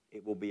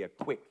 It will be a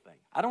quick thing.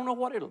 I don't know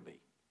what it'll be.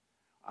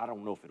 I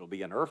don't know if it'll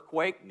be an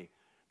earthquake and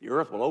the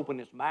earth will open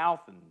its mouth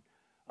and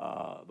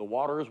the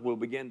waters will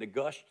begin to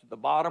gush to the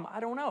bottom. I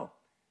don't know.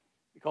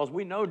 Because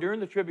we know during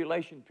the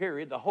tribulation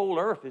period, the whole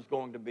earth is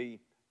going to be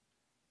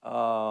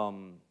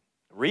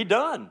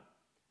redone.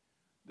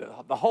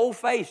 The whole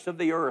face of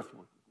the earth,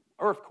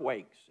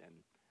 earthquakes and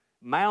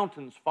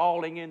mountains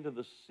falling into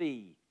the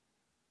sea.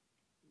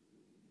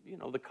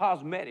 The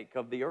cosmetic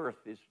of the earth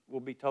will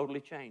be totally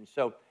changed.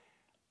 So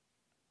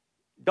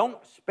don't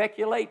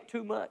speculate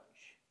too much.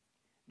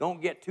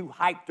 Don't get too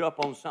hyped up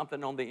on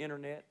something on the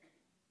internet.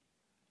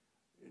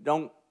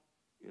 Don't,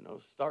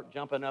 start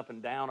jumping up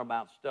and down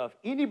about stuff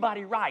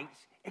anybody writes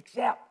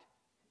except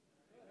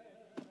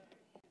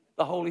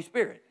the Holy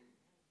Spirit.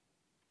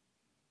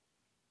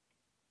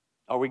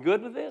 Are we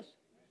good with this?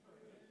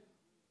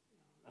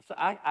 So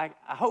I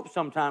hope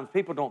sometimes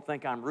people don't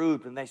think I'm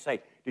rude when they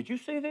say, did you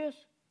see this?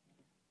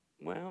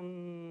 Well,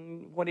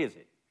 what is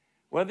it?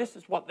 Well, this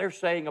is what they're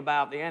saying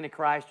about the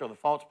Antichrist or the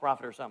false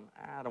prophet or something.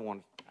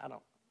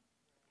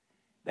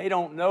 They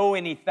don't know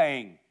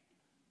anything.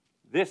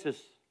 This is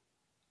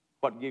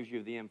what gives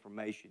you the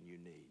information you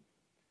need.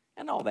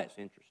 And all that's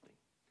interesting.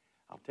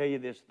 I'll tell you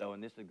this, though,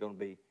 and this is going to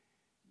be,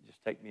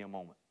 just take me a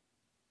moment.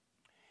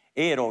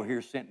 Ed over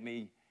here sent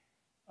me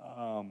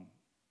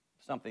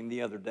something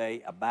the other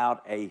day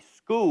about a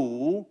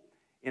school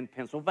in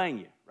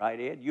Pennsylvania. Right,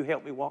 Ed? You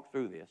helped me walk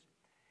through this.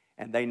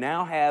 And they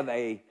now have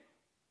a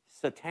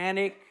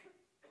satanic,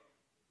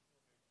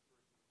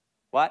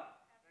 what?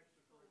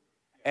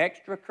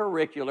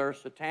 Extracurricular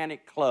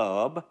satanic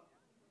club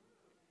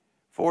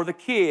for the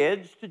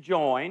kids to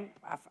join.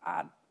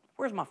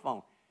 Where's my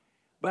phone?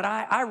 But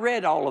I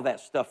read all of that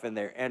stuff in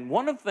there. And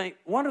one of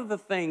the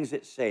things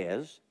it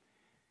says,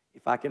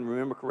 if I can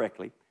remember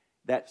correctly,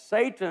 that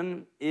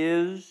Satan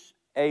is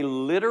a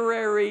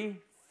literary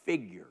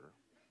figure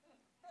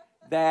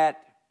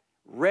that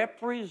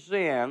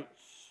represents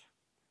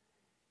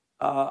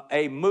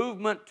a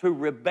movement to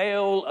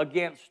rebel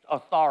against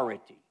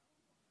authority.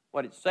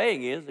 What it's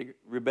saying is they're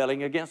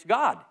rebelling against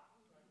God.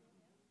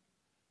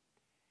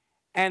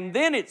 And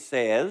then it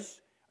says,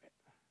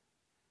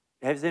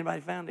 has anybody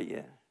found it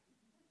yet?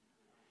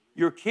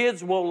 Your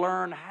kids will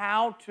learn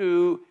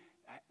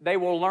they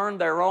will learn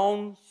their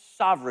own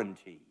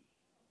sovereignty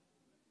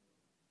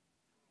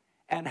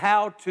and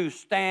how to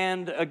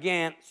stand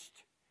against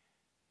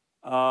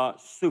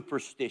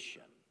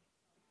superstition,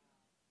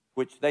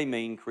 which they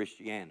mean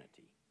Christianity.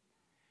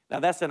 Now,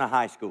 that's in a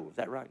high school. Is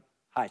that right?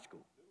 High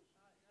school.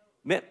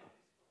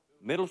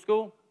 Middle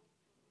school?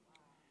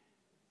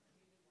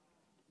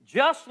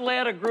 Just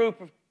let a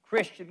group of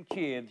Christian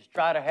kids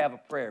try to have a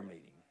prayer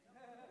meeting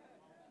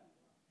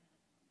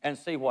and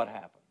see what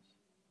happens.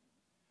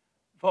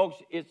 Folks,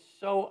 it's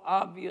so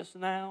obvious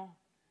now.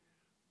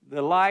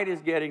 The light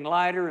is getting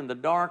lighter and the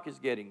dark is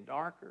getting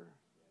darker.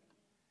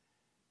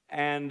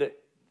 And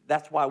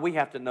that's why we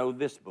have to know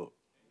this book.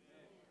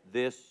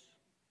 This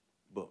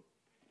book.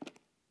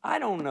 I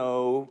don't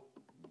know.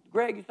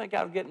 Greg, you think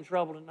I'll get in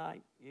trouble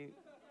tonight?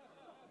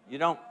 You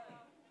don't?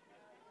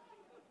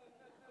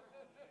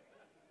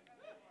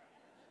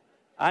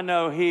 I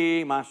know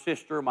my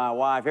sister, my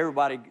wife,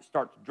 everybody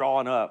starts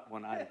drawing up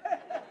when I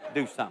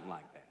do something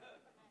like that.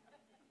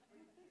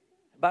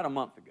 About a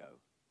month ago,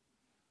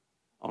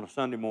 on a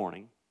Sunday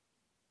morning,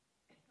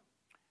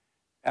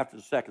 after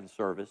the second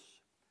service,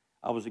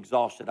 I was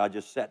exhausted. I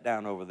just sat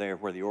down over there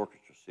where the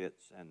orchestra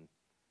sits, and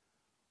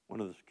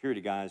one of the security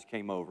guys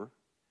came over,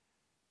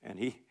 and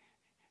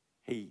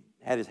he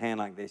had his hand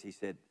like this. He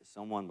said,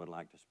 someone would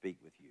like to speak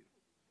with you.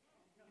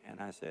 And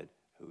I said,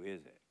 who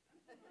is it?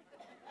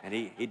 And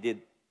he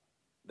did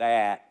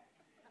that.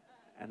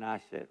 And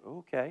I said,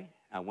 okay.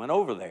 I went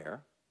over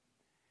there.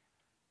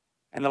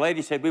 And the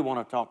lady said, we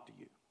want to talk to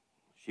you.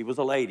 She was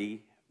a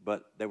lady,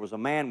 but there was a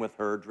man with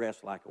her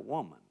dressed like a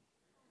woman.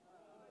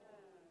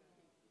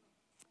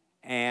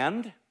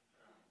 And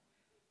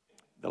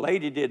the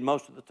lady did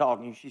most of the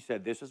talking. She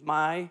said, this is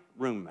my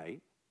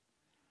roommate.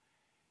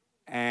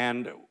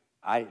 And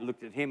I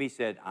looked at him. He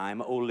said,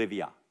 I'm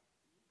Olivia.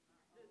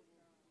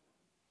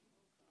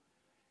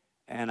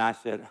 And I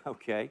said,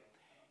 okay.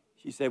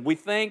 She said, we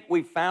think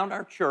we found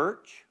our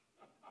church.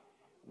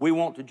 We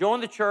want to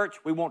join the church.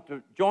 We want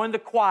to join the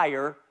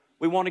choir.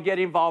 We want to get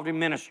involved in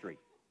ministry.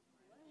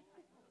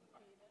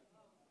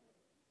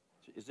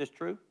 Is this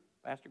true,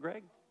 Pastor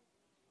Greg?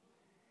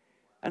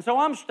 And so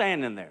I'm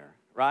standing there,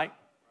 right?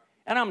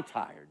 And I'm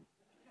tired.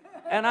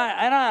 And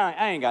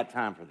I ain't got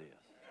time for this.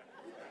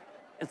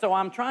 And so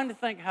I'm trying to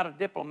think how to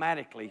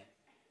diplomatically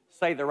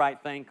say the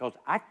right thing, because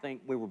I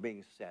think we were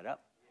being set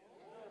up.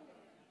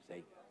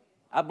 See,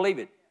 I believe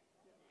it.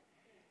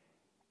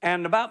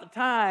 And about the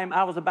time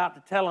I was about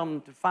to tell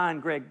him to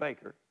find Greg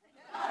Baker,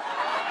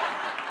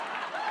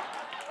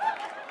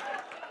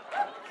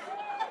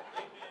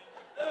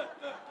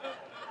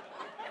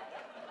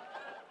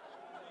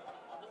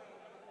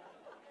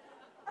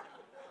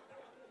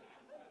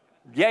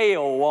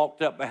 Gail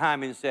walked up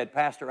behind me and said,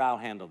 Pastor, I'll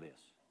handle this.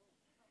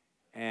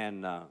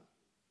 And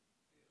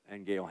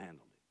Gail handled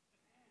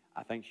it.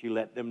 I think she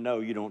let them know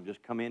you don't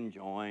just come in and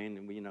join,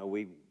 and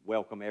we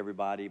welcome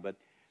everybody, but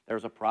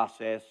there's a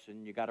process,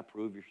 and you got to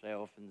prove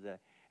yourself,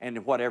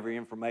 and whatever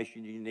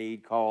information you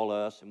need, call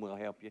us, and we'll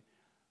help you.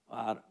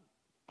 I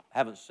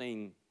haven't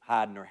seen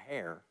hiding her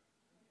hair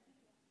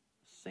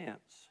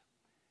since.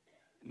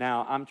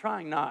 Now, I'm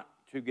trying not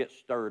to get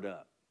stirred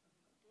up,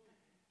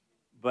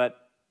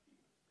 but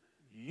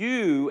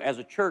you as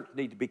a church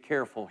need to be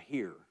careful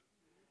here,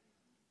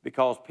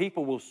 because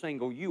people will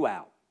single you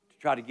out to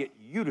try to get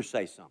you to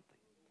say something.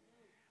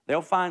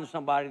 They'll find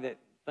somebody that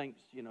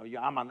thinks,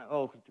 I'm an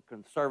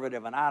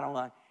conservative and I don't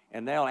like,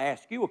 and they'll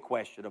ask you a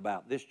question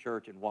about this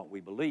church and what we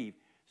believe.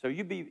 So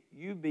you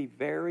be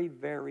very,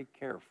 very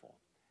careful.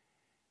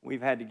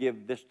 We've had to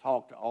give this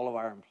talk to all of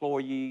our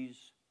employees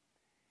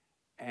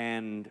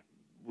and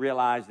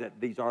realize that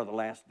these are the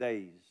last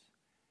days.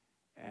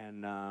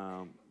 And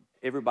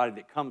everybody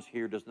that comes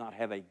here does not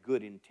have a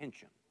good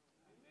intention.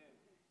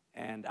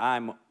 And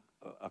I'm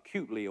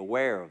acutely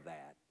aware of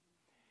that.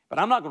 But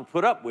I'm not going to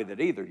put up with it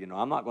either.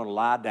 I'm not going to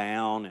lie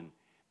down and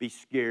be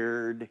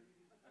scared.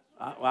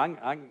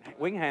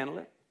 We can handle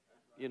it.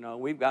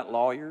 We've got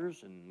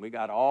lawyers and we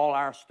got all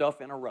our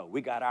stuff in a row.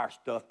 We got our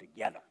stuff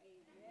together.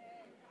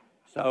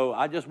 So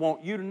I just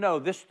want you to know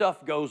this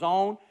stuff goes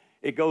on.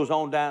 It goes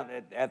on down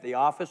at the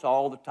office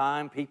all the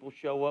time. People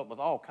show up with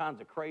all kinds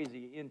of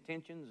crazy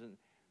intentions and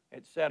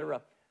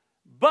etc.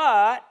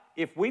 But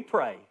if we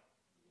pray,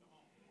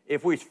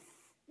 if we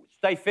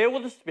stay filled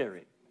with the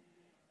Spirit,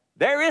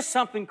 there is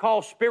something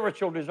called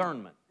spiritual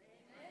discernment.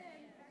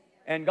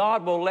 And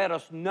God will let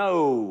us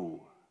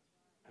know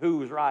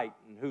who's right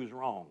and who's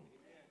wrong.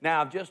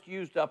 Now, I've just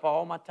used up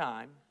all my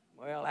time.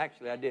 Well,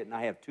 actually, I didn't.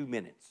 I have 2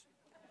 minutes.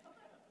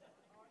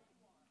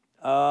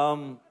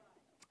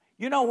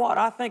 You know what?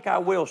 I think I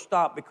will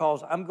stop,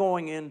 because I'm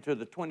going into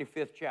the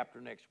 25th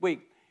chapter next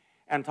week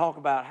and talk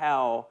about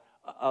how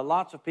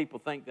lots of people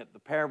think that the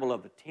parable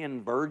of the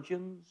 10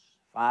 virgins,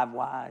 5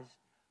 wise,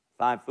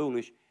 5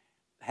 foolish,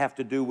 have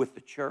to do with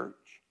the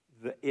church.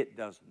 It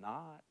does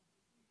not.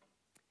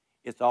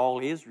 It's all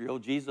Israel.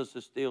 Jesus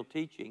is still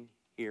teaching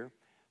here.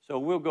 So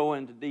we'll go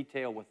into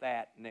detail with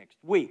that next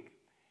week.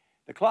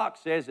 The clock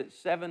says it's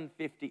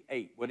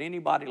 7:58. Would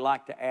anybody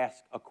like to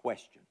ask a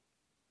question?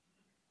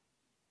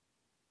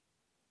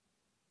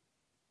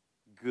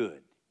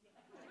 Good.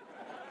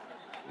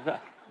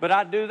 But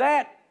I do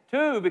that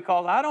too,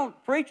 because I don't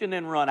preach and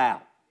then run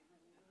out.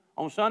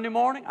 On Sunday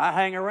morning, I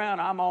hang around.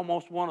 I'm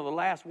almost one of the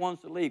last ones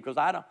to leave, because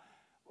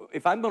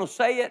if I'm going to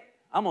say it,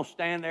 I'm going to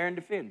stand there and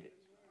defend it.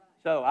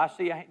 So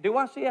do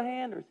I see a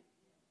hand?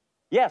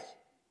 Yes.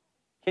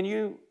 Can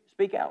you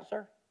speak out,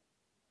 sir?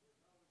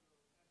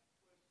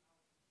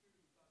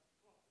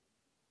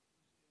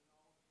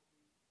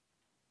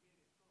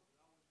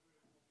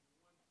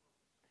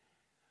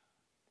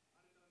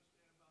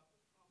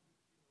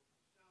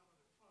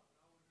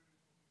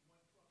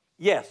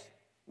 Yes.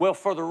 Well,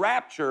 for the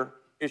rapture,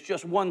 it's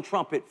just one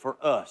trumpet for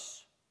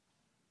us.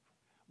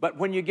 But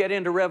when you get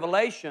into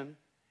Revelation,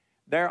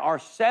 there are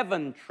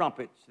 7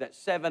 trumpets that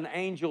 7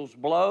 angels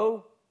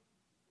blow,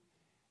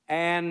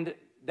 and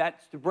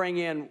that's to bring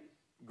in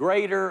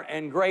greater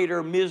and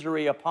greater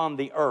misery upon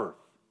the earth.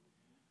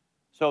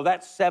 So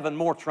that's 7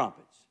 more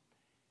trumpets.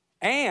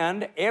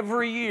 And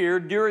every year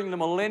during the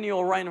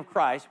millennial reign of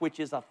Christ, which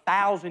is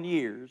 1,000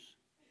 years,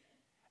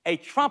 a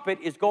trumpet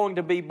is going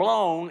to be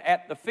blown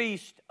at the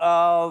Feast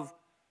of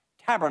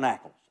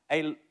Tabernacles,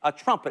 a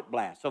trumpet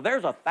blast. So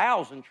there's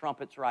 1,000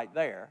 trumpets right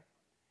there.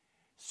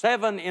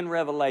 7 in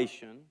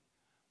Revelation,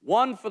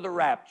 one for the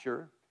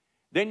rapture.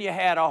 Then you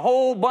had a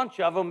whole bunch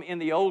of them in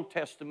the Old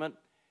Testament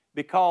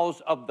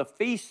because of the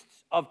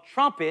feasts of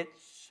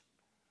trumpets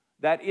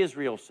that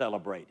Israel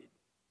celebrated.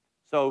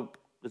 So,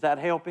 does that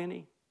help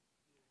any?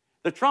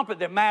 The trumpet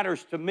that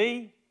matters to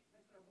me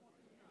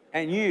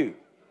and you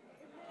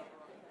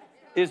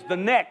is the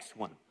next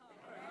one.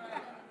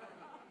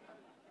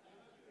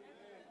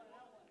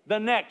 The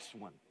next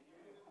one.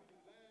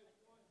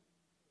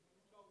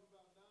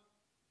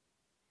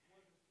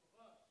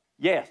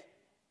 Yes,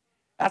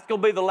 that's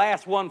going to be the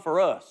last one for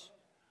us.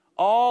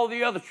 All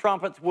the other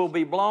trumpets will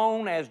be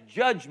blown as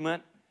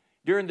judgment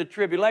during the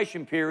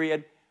tribulation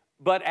period,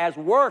 but as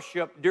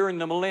worship during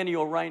the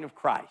millennial reign of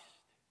Christ.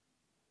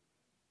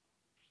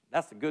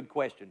 That's a good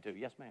question, too.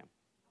 Yes, ma'am.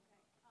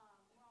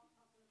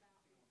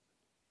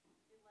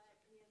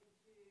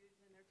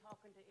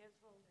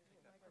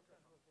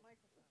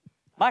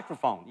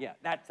 Microphone, yeah,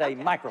 that's a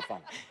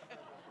microphone.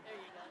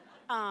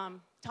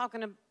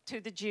 Talking to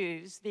the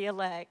Jews, the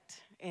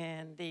elect,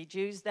 and the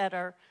Jews that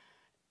are,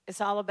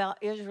 it's all about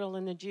Israel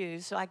and the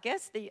Jews. So I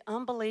guess the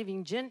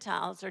unbelieving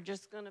Gentiles are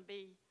just going to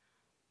be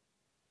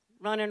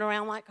running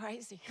around like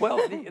crazy.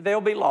 Well,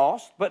 they'll be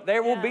lost, but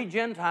there will be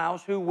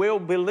Gentiles who will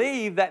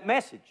believe that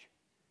message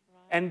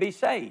and be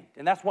saved.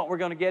 And that's what we're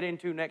going to get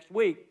into next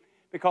week,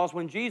 because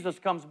when Jesus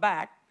comes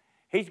back,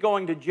 he's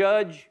going to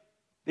judge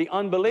the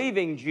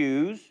unbelieving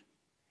Jews,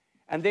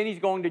 and then he's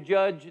going to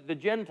judge the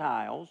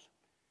Gentiles,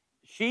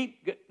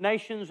 sheep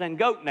nations and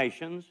goat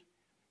nations.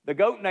 The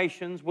goat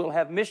nations will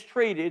have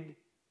mistreated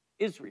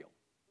Israel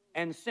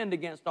and sinned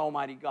against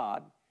Almighty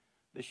God.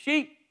 The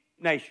sheep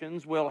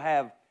nations will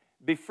have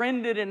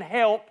befriended and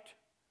helped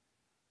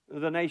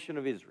the nation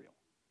of Israel.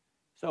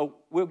 So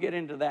we'll get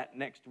into that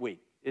next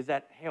week. Does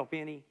that help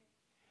any?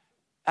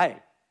 Hey.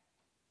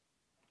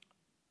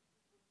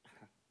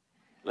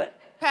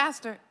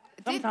 Pastor.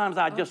 Sometimes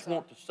I just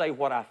want to say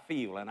what I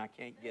feel and I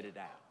can't get it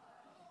out.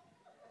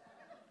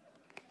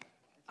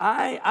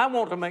 I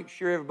want to make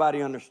sure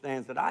everybody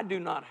understands that I do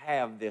not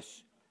have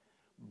this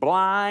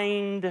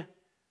blind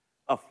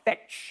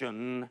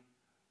affection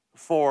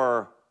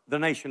for the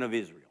nation of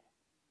Israel.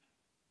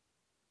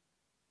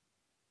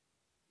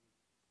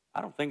 I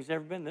don't think it's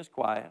ever been this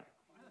quiet.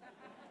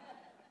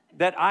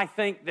 That I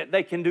think that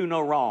they can do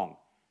no wrong.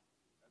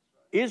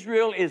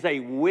 Israel is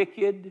a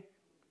wicked,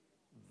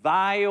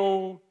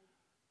 vile,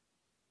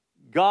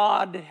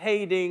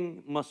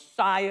 God-hating,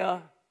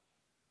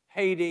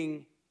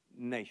 Messiah-hating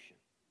nation.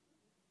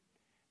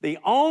 The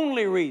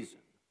only reason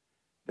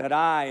that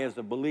I, as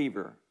a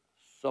believer,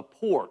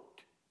 support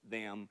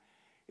them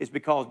is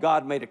because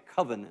God made a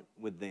covenant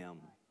with them.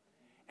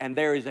 And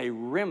there is a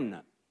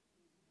remnant.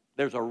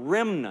 There's a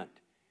remnant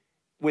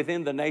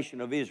within the nation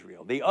of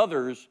Israel. The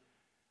others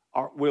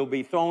will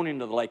be thrown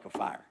into the lake of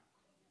fire.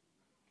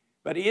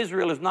 But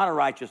Israel is not a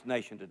righteous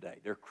nation today.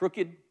 They're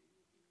crooked.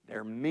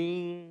 They're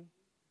mean.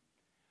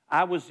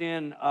 I was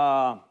in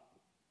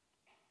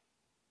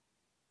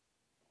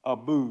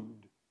Abood.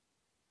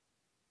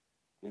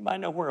 Anybody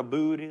know where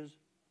Abood is?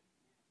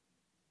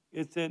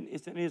 It's in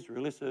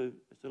Israel. It's a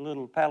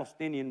little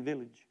Palestinian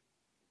village.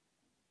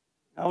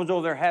 I was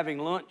over there having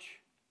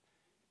lunch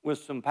with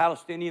some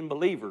Palestinian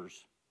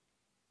believers.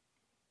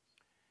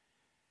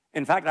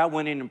 In fact, I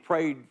went in and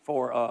prayed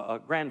for a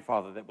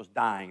grandfather that was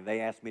dying. They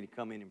asked me to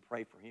come in and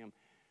pray for him.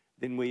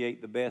 Then we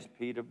ate the best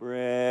pita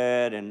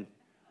bread and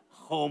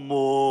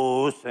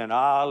hummus and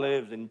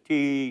olives and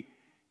tea.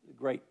 A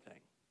great thing.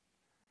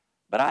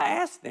 But I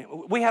asked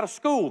them, we had a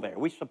school there.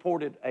 We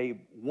supported a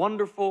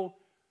wonderful,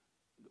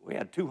 we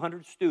had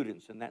 200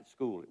 students in that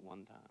school at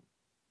one time.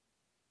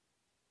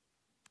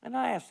 And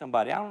I asked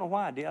somebody, I don't know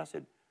why I did, I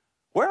said,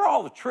 where are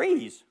all the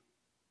trees?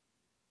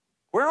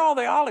 Where are all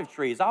the olive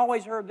trees? I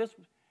always heard this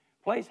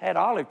place had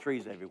olive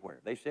trees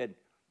everywhere. They said,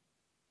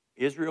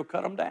 Israel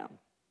cut them down.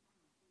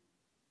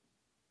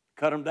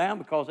 Cut them down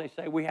because they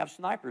say we have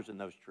snipers in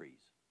those trees.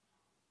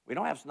 We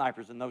don't have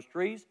snipers in those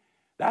trees.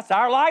 That's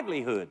our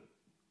livelihood.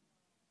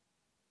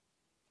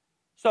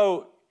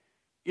 So,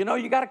 you know,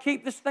 you got to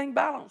keep this thing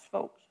balanced,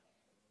 folks.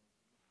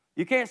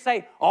 You can't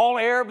say all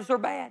Arabs are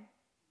bad.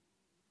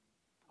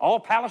 All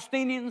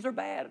Palestinians are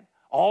bad.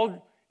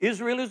 All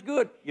Israel is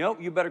good. You know,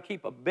 you better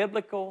keep a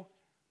biblical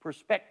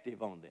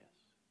perspective on this.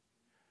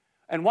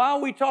 And while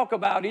we talk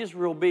about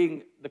Israel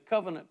being the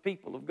covenant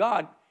people of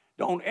God,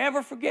 don't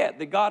ever forget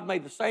that God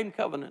made the same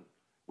covenant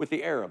with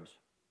the Arabs.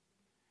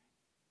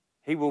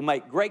 He will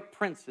make great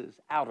princes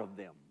out of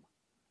them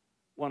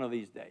one of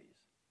these days.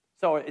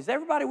 So is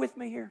everybody with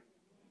me here?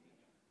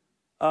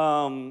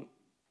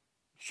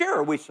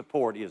 Sure, we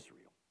support Israel.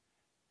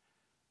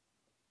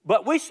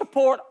 But we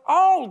support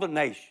all the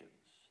nations,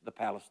 the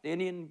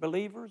Palestinian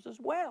believers as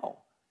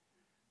well.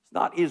 It's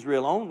not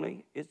Israel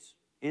only, it's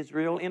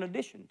Israel in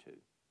addition to.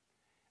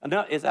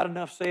 Is that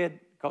enough said?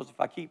 Because if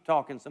I keep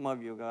talking, some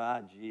of you will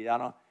go, gee,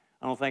 I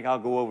don't think I'll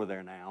go over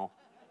there now.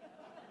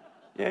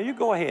 Yeah, you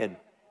go ahead.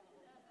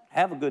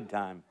 Have a good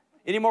time.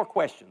 Any more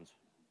questions?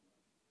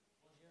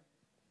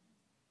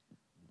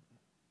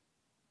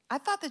 I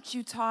thought that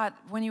you taught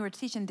when you were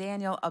teaching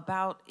Daniel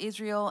about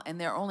Israel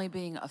and there only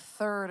being a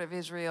third of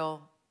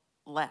Israel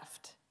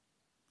left.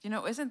 You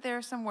know, isn't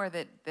there somewhere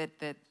that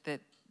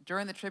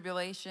during the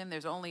tribulation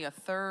there's only a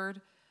third?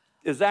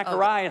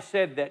 Zechariah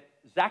said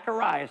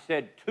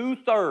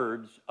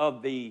 2/3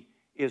 of the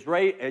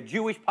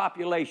Jewish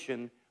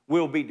population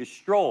will be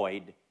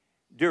destroyed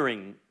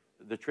during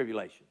the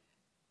tribulation.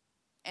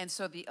 And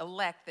so the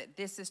elect that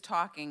this is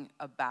talking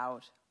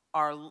about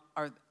are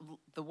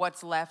the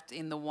what's left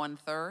in the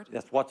 1/3?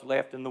 That's what's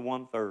left in the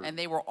 1/3. And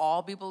they will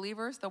all be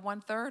believers, the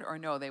 1/3, or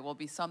no? There will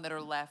be some that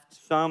are left.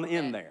 Some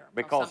in there,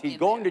 because he's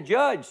going to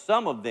judge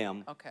some of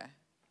them. Okay.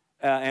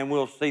 And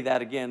we'll see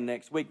that again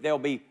next week. They'll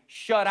be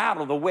shut out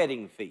of the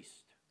wedding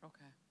feast.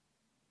 Okay.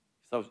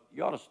 So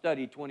you ought to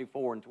study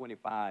 24 and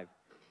 25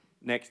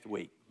 next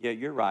week. Yeah,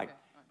 you're right. Okay.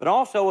 But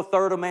also a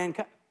third of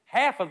mankind.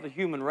 Half of the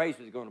human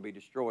race is going to be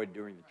destroyed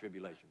during the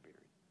tribulation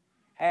period.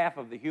 Half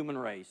of the human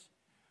race.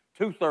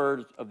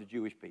 2/3 of the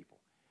Jewish people.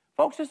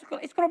 Folks, it's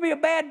going to be a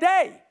bad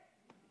day.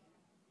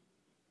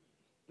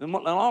 The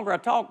longer I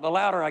talk, the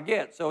louder I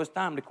get, so it's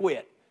time to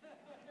quit.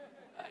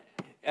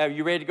 Are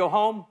you ready to go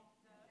home?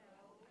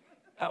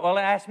 Well,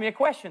 ask me a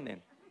question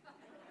then.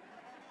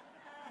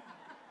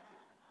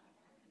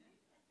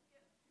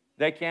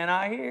 They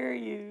cannot hear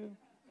you.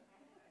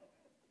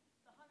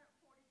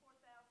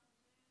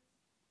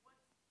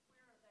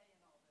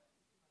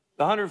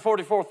 The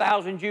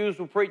 144,000 Jews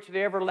will preach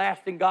the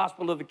everlasting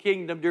gospel of the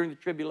kingdom during the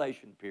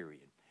tribulation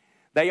period.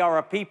 They are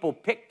a people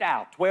picked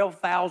out,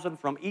 12,000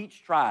 from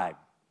each tribe.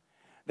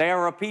 They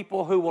are a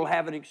people who will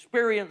have an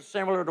experience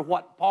similar to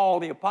what Paul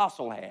the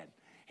apostle had.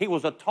 He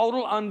was a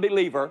total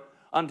unbeliever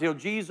until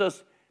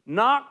Jesus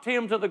knocked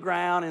him to the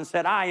ground and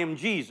said, I am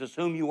Jesus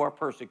whom you are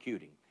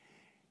persecuting.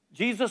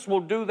 Jesus will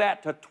do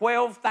that to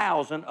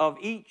 12,000 of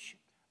each,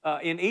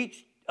 in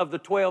each of the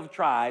 12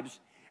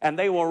 tribes, and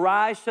they will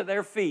rise to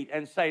their feet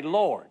and say,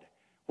 Lord,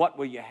 what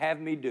will you have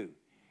me do?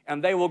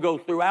 And they will go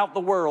throughout the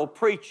world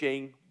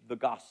preaching the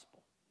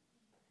gospel.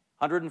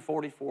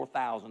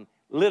 144,000,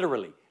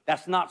 literally.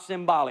 That's not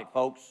symbolic,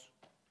 folks.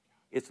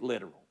 It's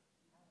literal.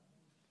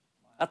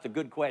 That's a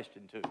good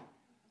question, too.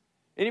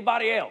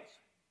 Anybody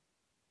else?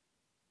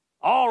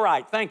 All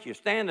right, thank you.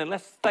 Stand and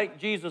let's thank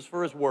Jesus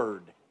for his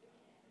word.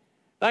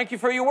 Thank you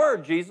for your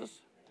word,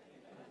 Jesus.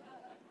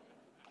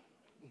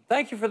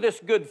 Thank you for this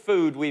good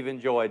food we've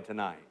enjoyed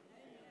tonight.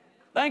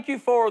 Thank you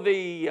for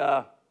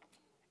the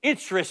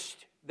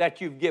interest that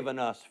you've given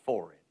us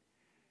for it.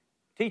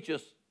 Teach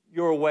us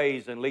your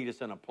ways and lead us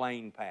in a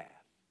plain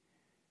path.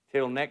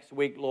 Till next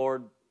week,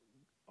 Lord,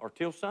 or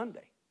till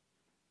Sunday,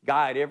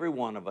 guide every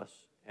one of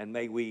us, and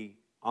may we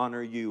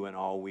honor you in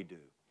all we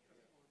do.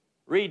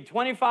 Read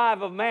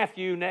 25 of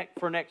Matthew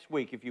for next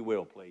week, if you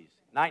will, please.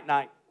 Night,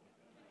 night.